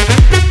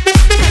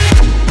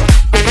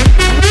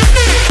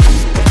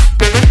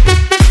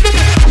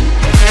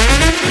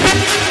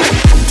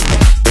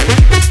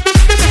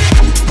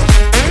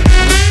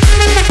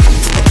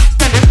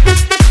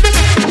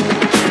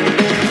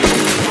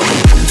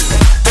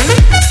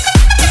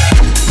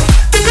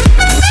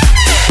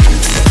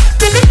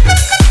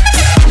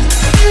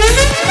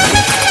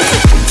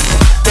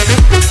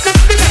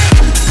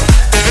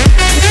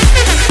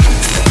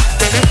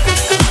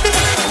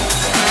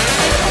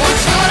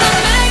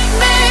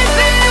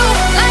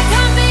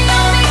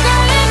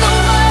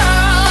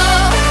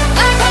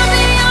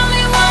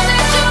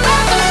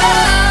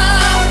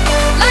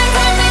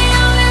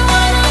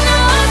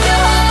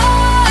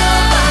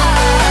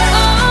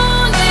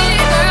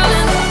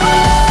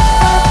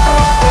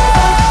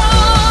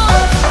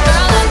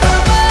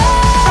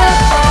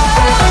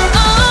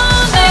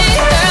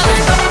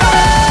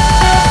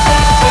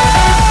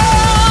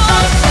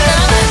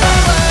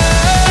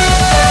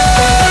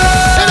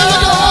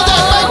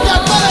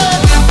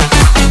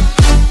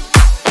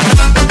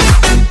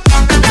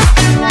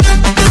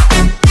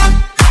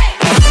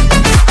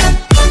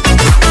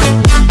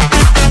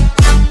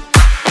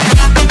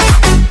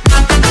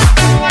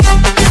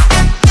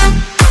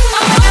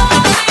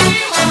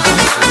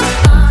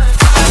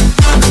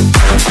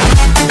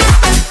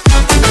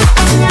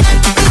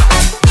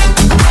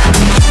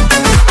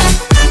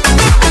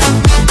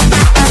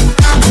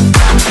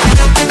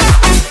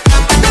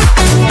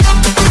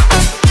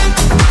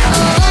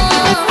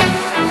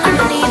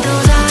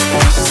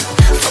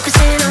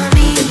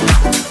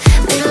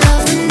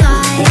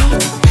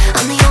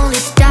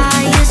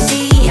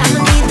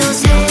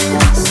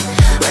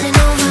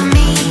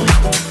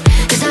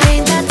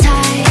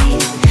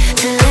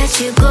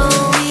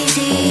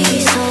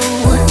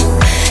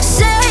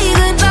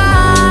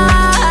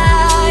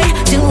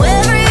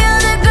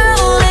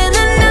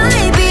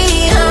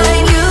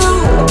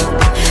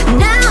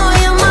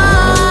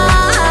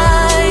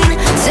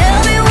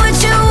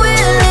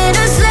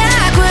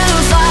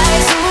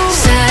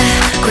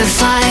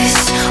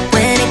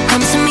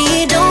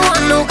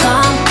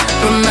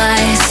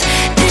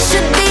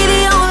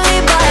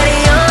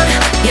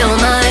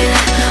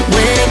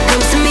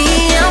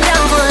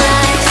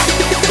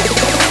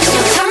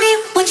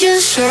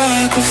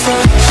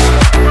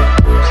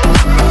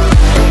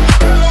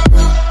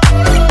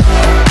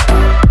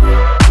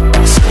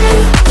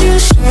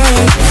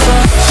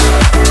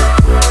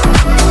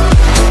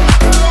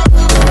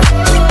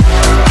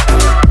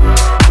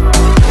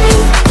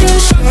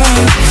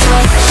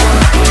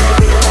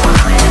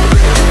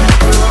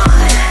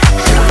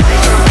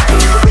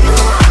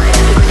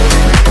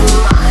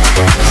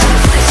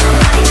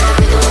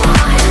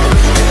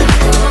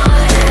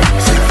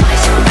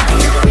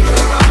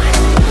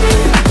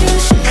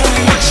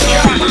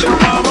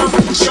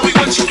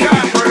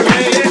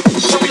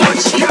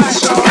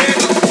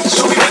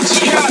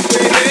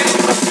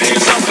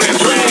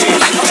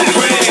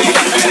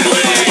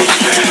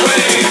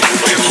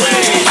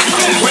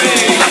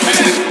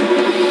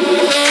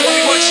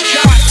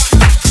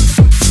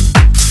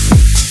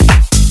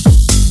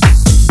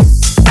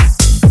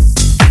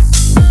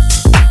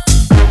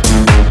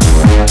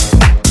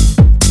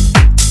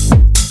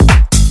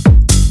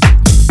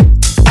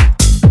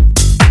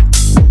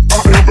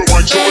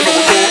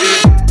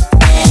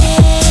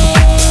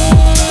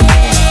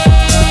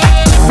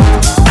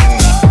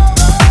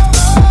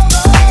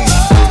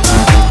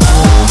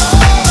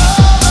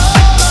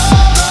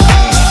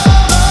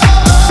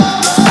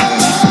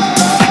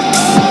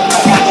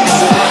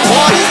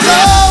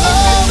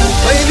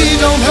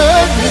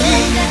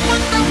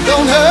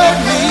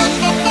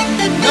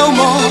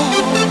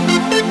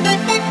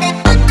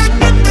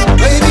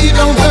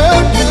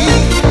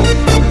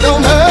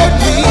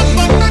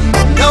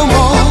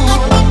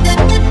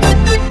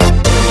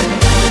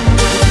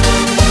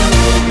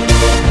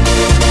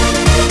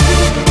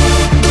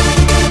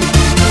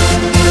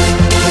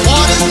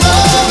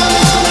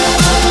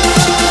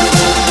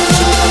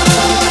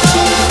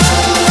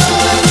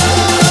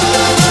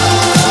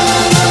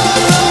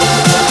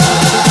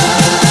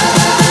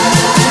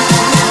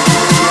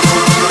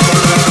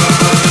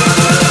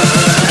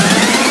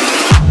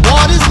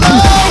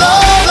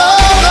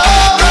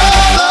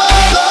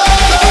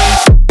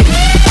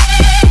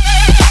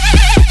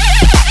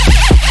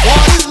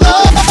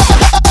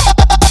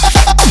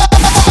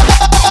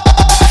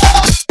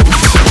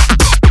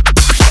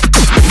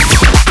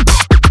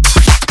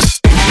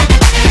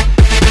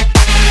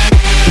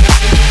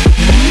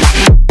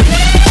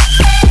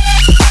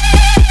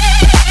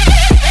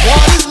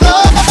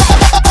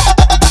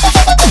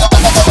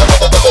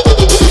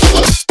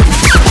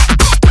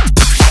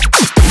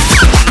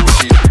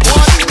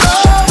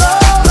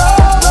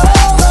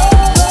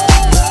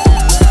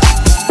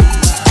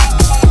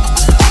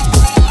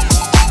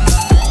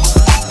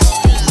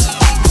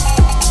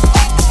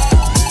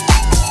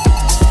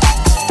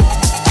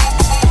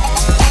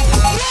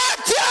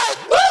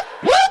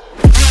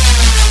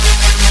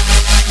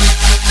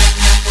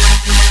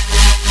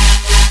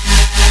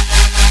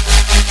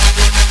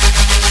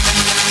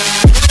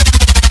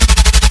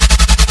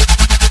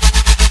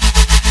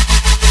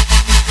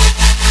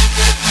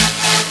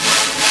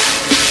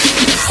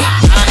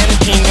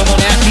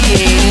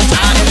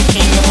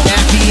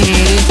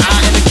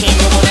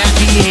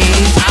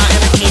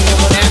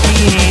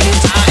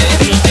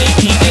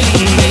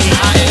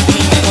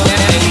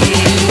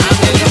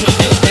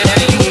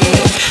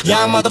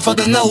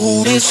 motherfuckers know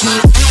who this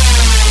is.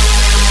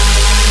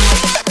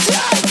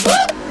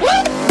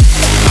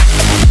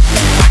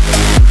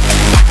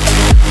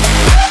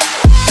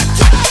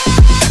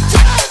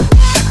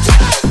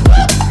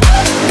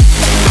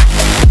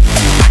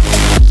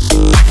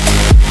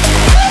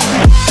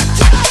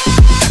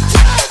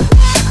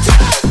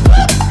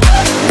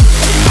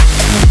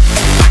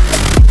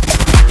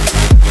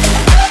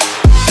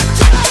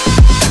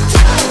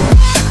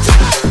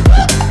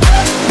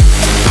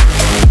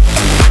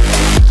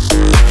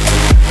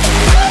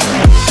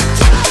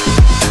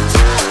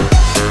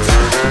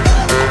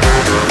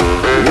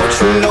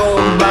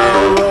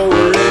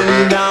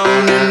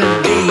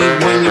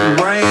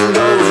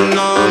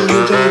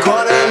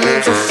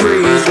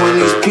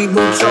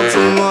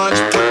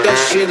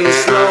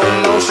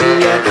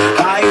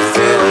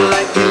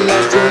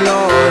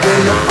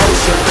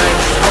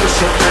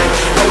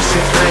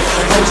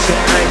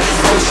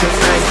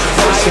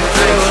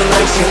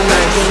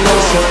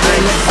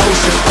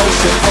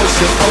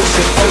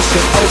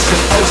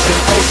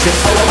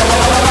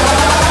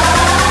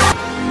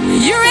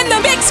 You're in the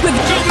mix with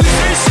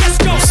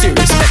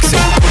Sirius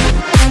XM.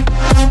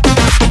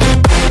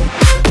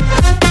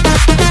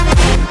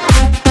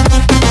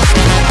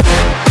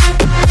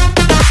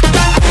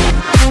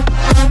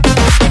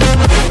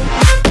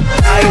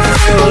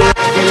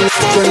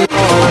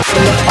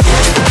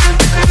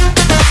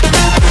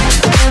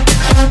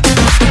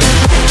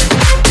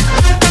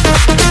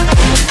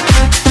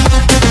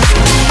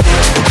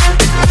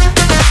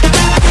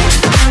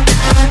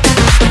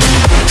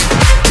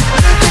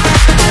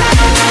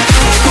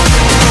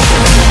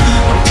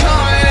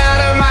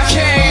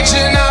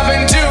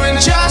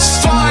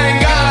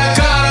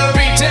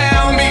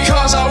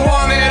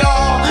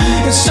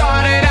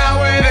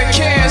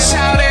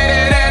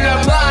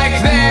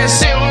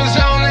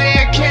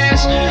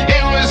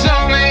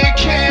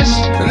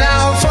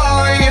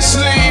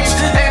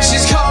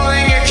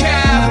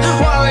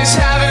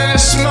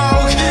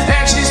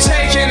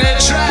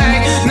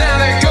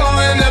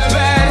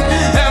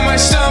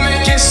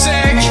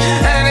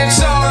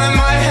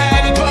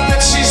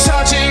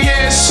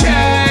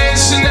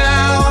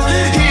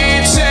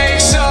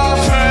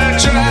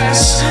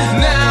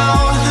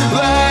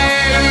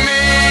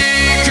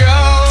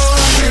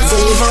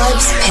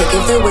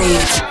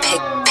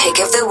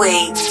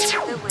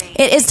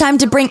 It is time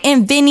to bring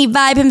in Vinny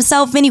Vibe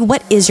himself. Vinny,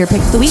 what is your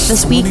pick of the week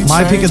this week?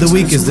 My pick of the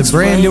week is the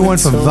brand new one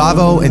from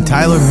Vavo and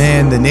Tyler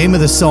Mann. The name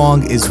of the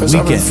song is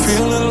Weekend.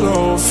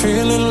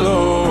 Feeling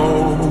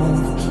low.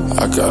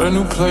 I got a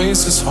new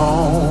place, it's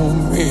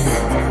home,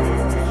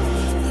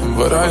 yeah.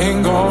 But I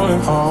ain't going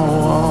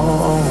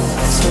home.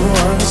 Too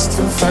early,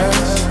 too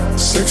fast.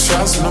 6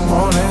 shots in the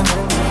morning.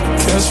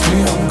 Catch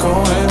me, I'm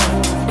going.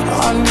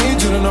 I need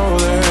you to know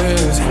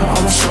this.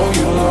 I'ma show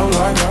you love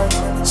like that.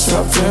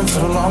 Slept in for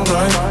the long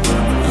night.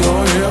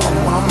 You're here on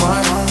my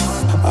mind.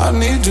 I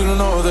need you to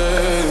know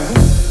that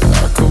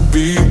I could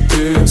be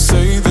there.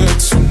 Say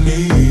that you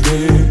need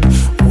it.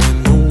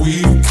 When the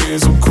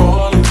weekends I'm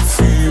calling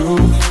for you.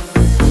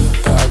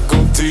 I go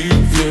deep,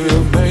 yeah,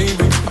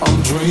 baby, I'm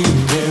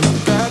dreaming. I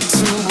got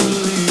to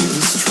believe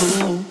it's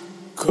true,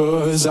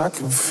 'cause I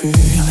can feel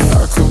it.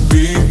 I could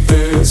be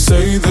there.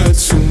 Say that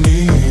you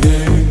need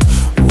it.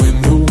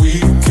 When the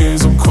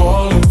weekends I'm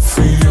calling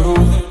for you.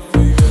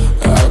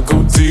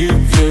 Deep,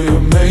 yeah,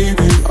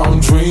 maybe I'm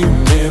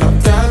dreaming. I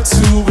got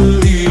to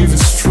believe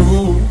it's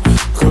true,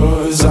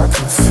 'cause I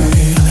can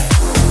feel it.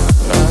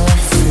 I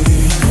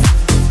feel it.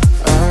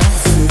 I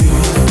feel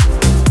it.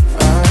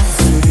 I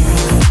feel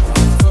it.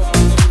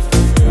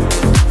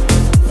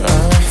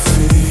 I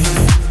feel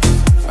it.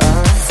 I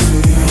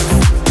feel it.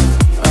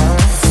 I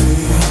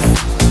feel it.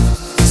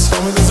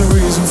 Tell me there's a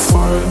reason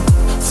for it.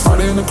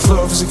 Friday in the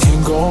club 'cause you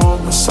can't go on.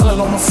 I'm selling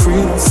all my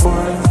freedom for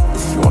it.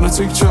 If you wanna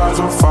take charge,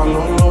 I'll follow.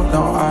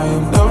 Now I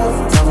am never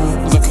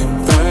looking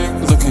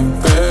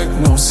back.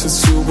 No,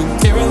 since you've been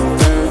giving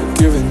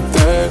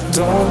that.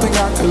 Don't think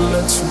I could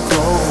let you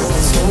go.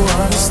 Too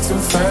honest,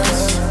 too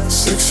fast.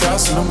 6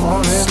 shots in the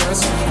morning.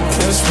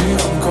 Catch me,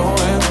 I'm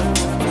going.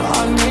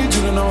 I need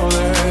you to know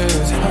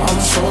that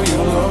I'ma show you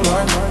love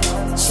like that.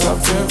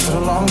 Slept in for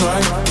the long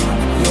night.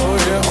 You're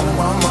here on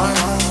my mind.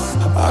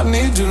 I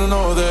need you to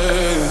know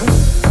that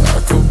I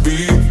could be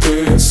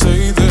there.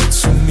 Say that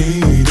you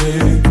need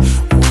it.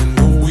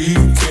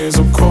 Weekends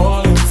I'm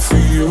calling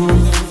for you.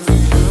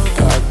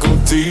 I go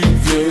deep,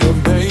 yeah,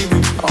 baby,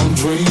 I'm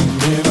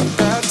dreaming. I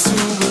got to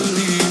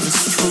believe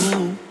it's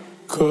true,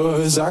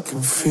 'cause I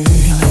can feel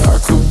it. I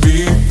could be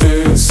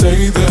there.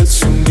 Say that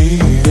you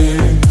need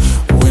it.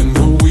 When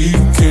the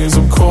weekends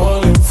I'm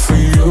calling for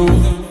you.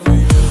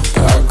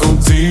 I go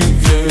deep,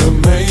 yeah,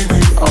 baby,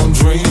 I'm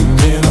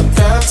dreaming. I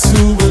got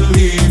to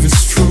believe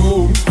it's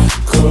true,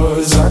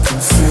 'cause I can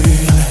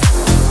feel it.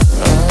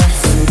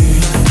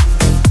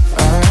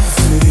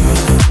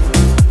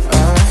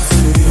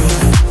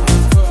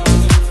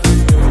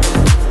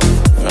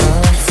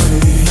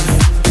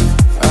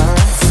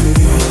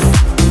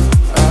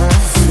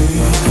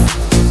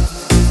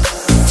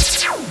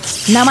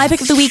 Now my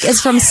pick of the week is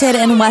from Sid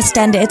and West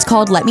End. It's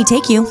called Let Me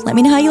Take You. Let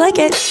me know how you like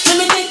it. Let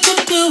me take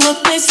you to a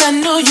place I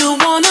know you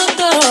wanna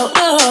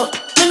go.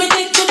 Let me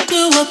take you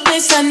to a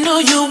place I know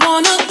you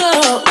wanna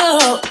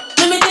go.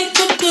 Let me take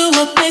you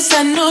to a place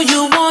I know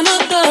you wanna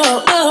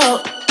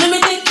go. Let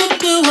me take you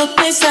to a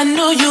place I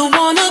know you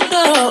wanna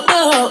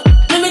go.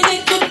 Let me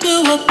take you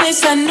to a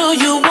place I know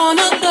you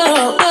wanna go.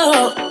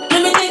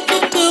 Let me take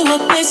you to a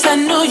place I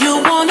know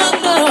you wanna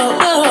go.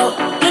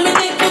 Let me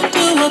take you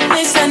to a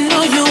place I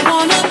know you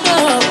wanna go.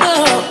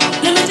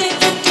 Let me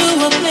take you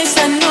to a place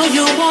I know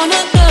you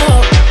wanna go.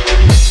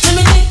 Let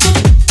me take you.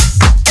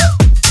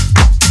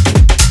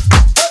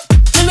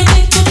 Let me take you. Let me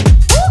take you.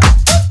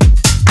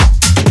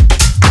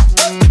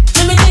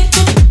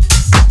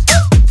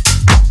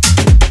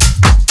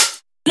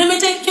 Let me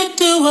take you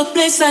to a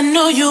place I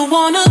know you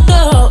wanna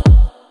go.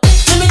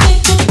 Let me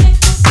take you. Let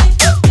me take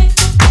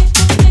you.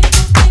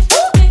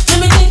 Let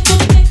me take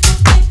you.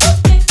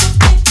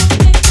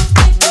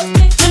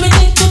 Let me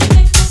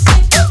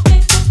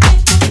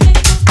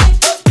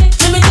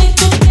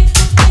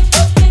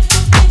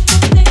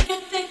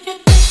take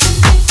you.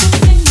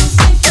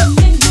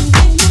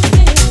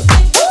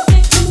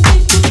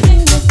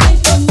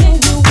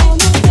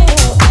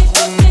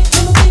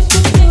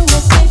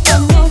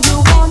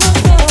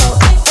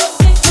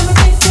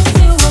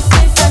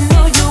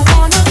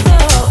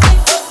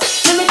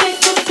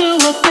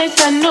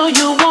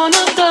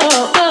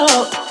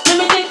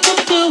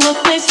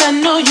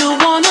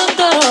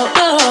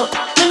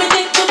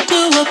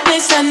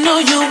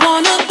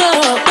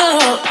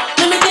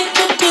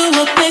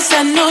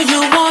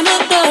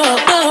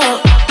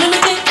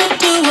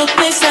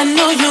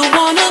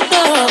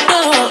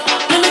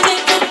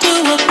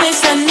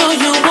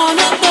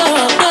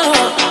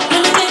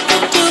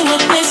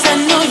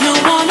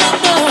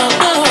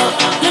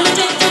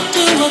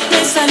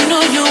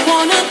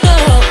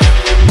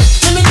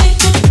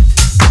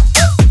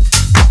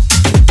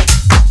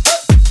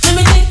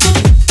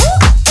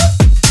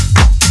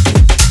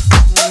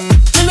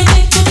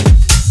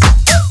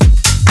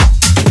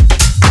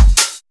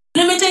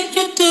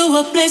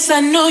 I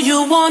know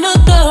you wanna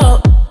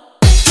go.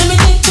 Let me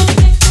take you.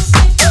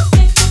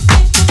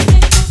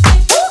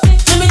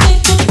 Let me take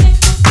you.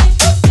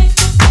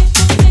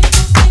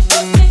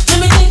 Let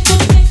me take you.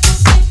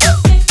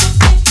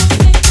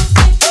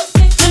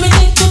 Let me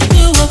take you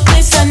to a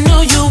place I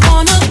know you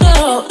wanna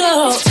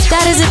go.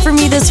 That is it for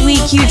me this week.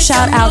 Huge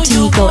shout out to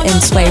Nico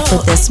and Sway for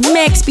this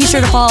mix. Be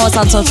sure to follow us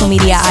on social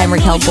media. I'm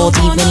Raquel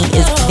Goldie. Vinny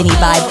is Vinny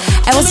Vibe.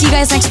 I will see you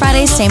guys next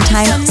Friday, same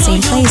time,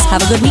 same place.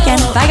 Have a good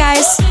weekend. Bye,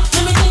 guys.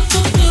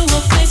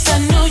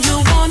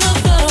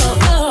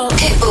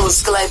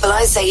 Pitbull's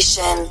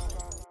Globalization.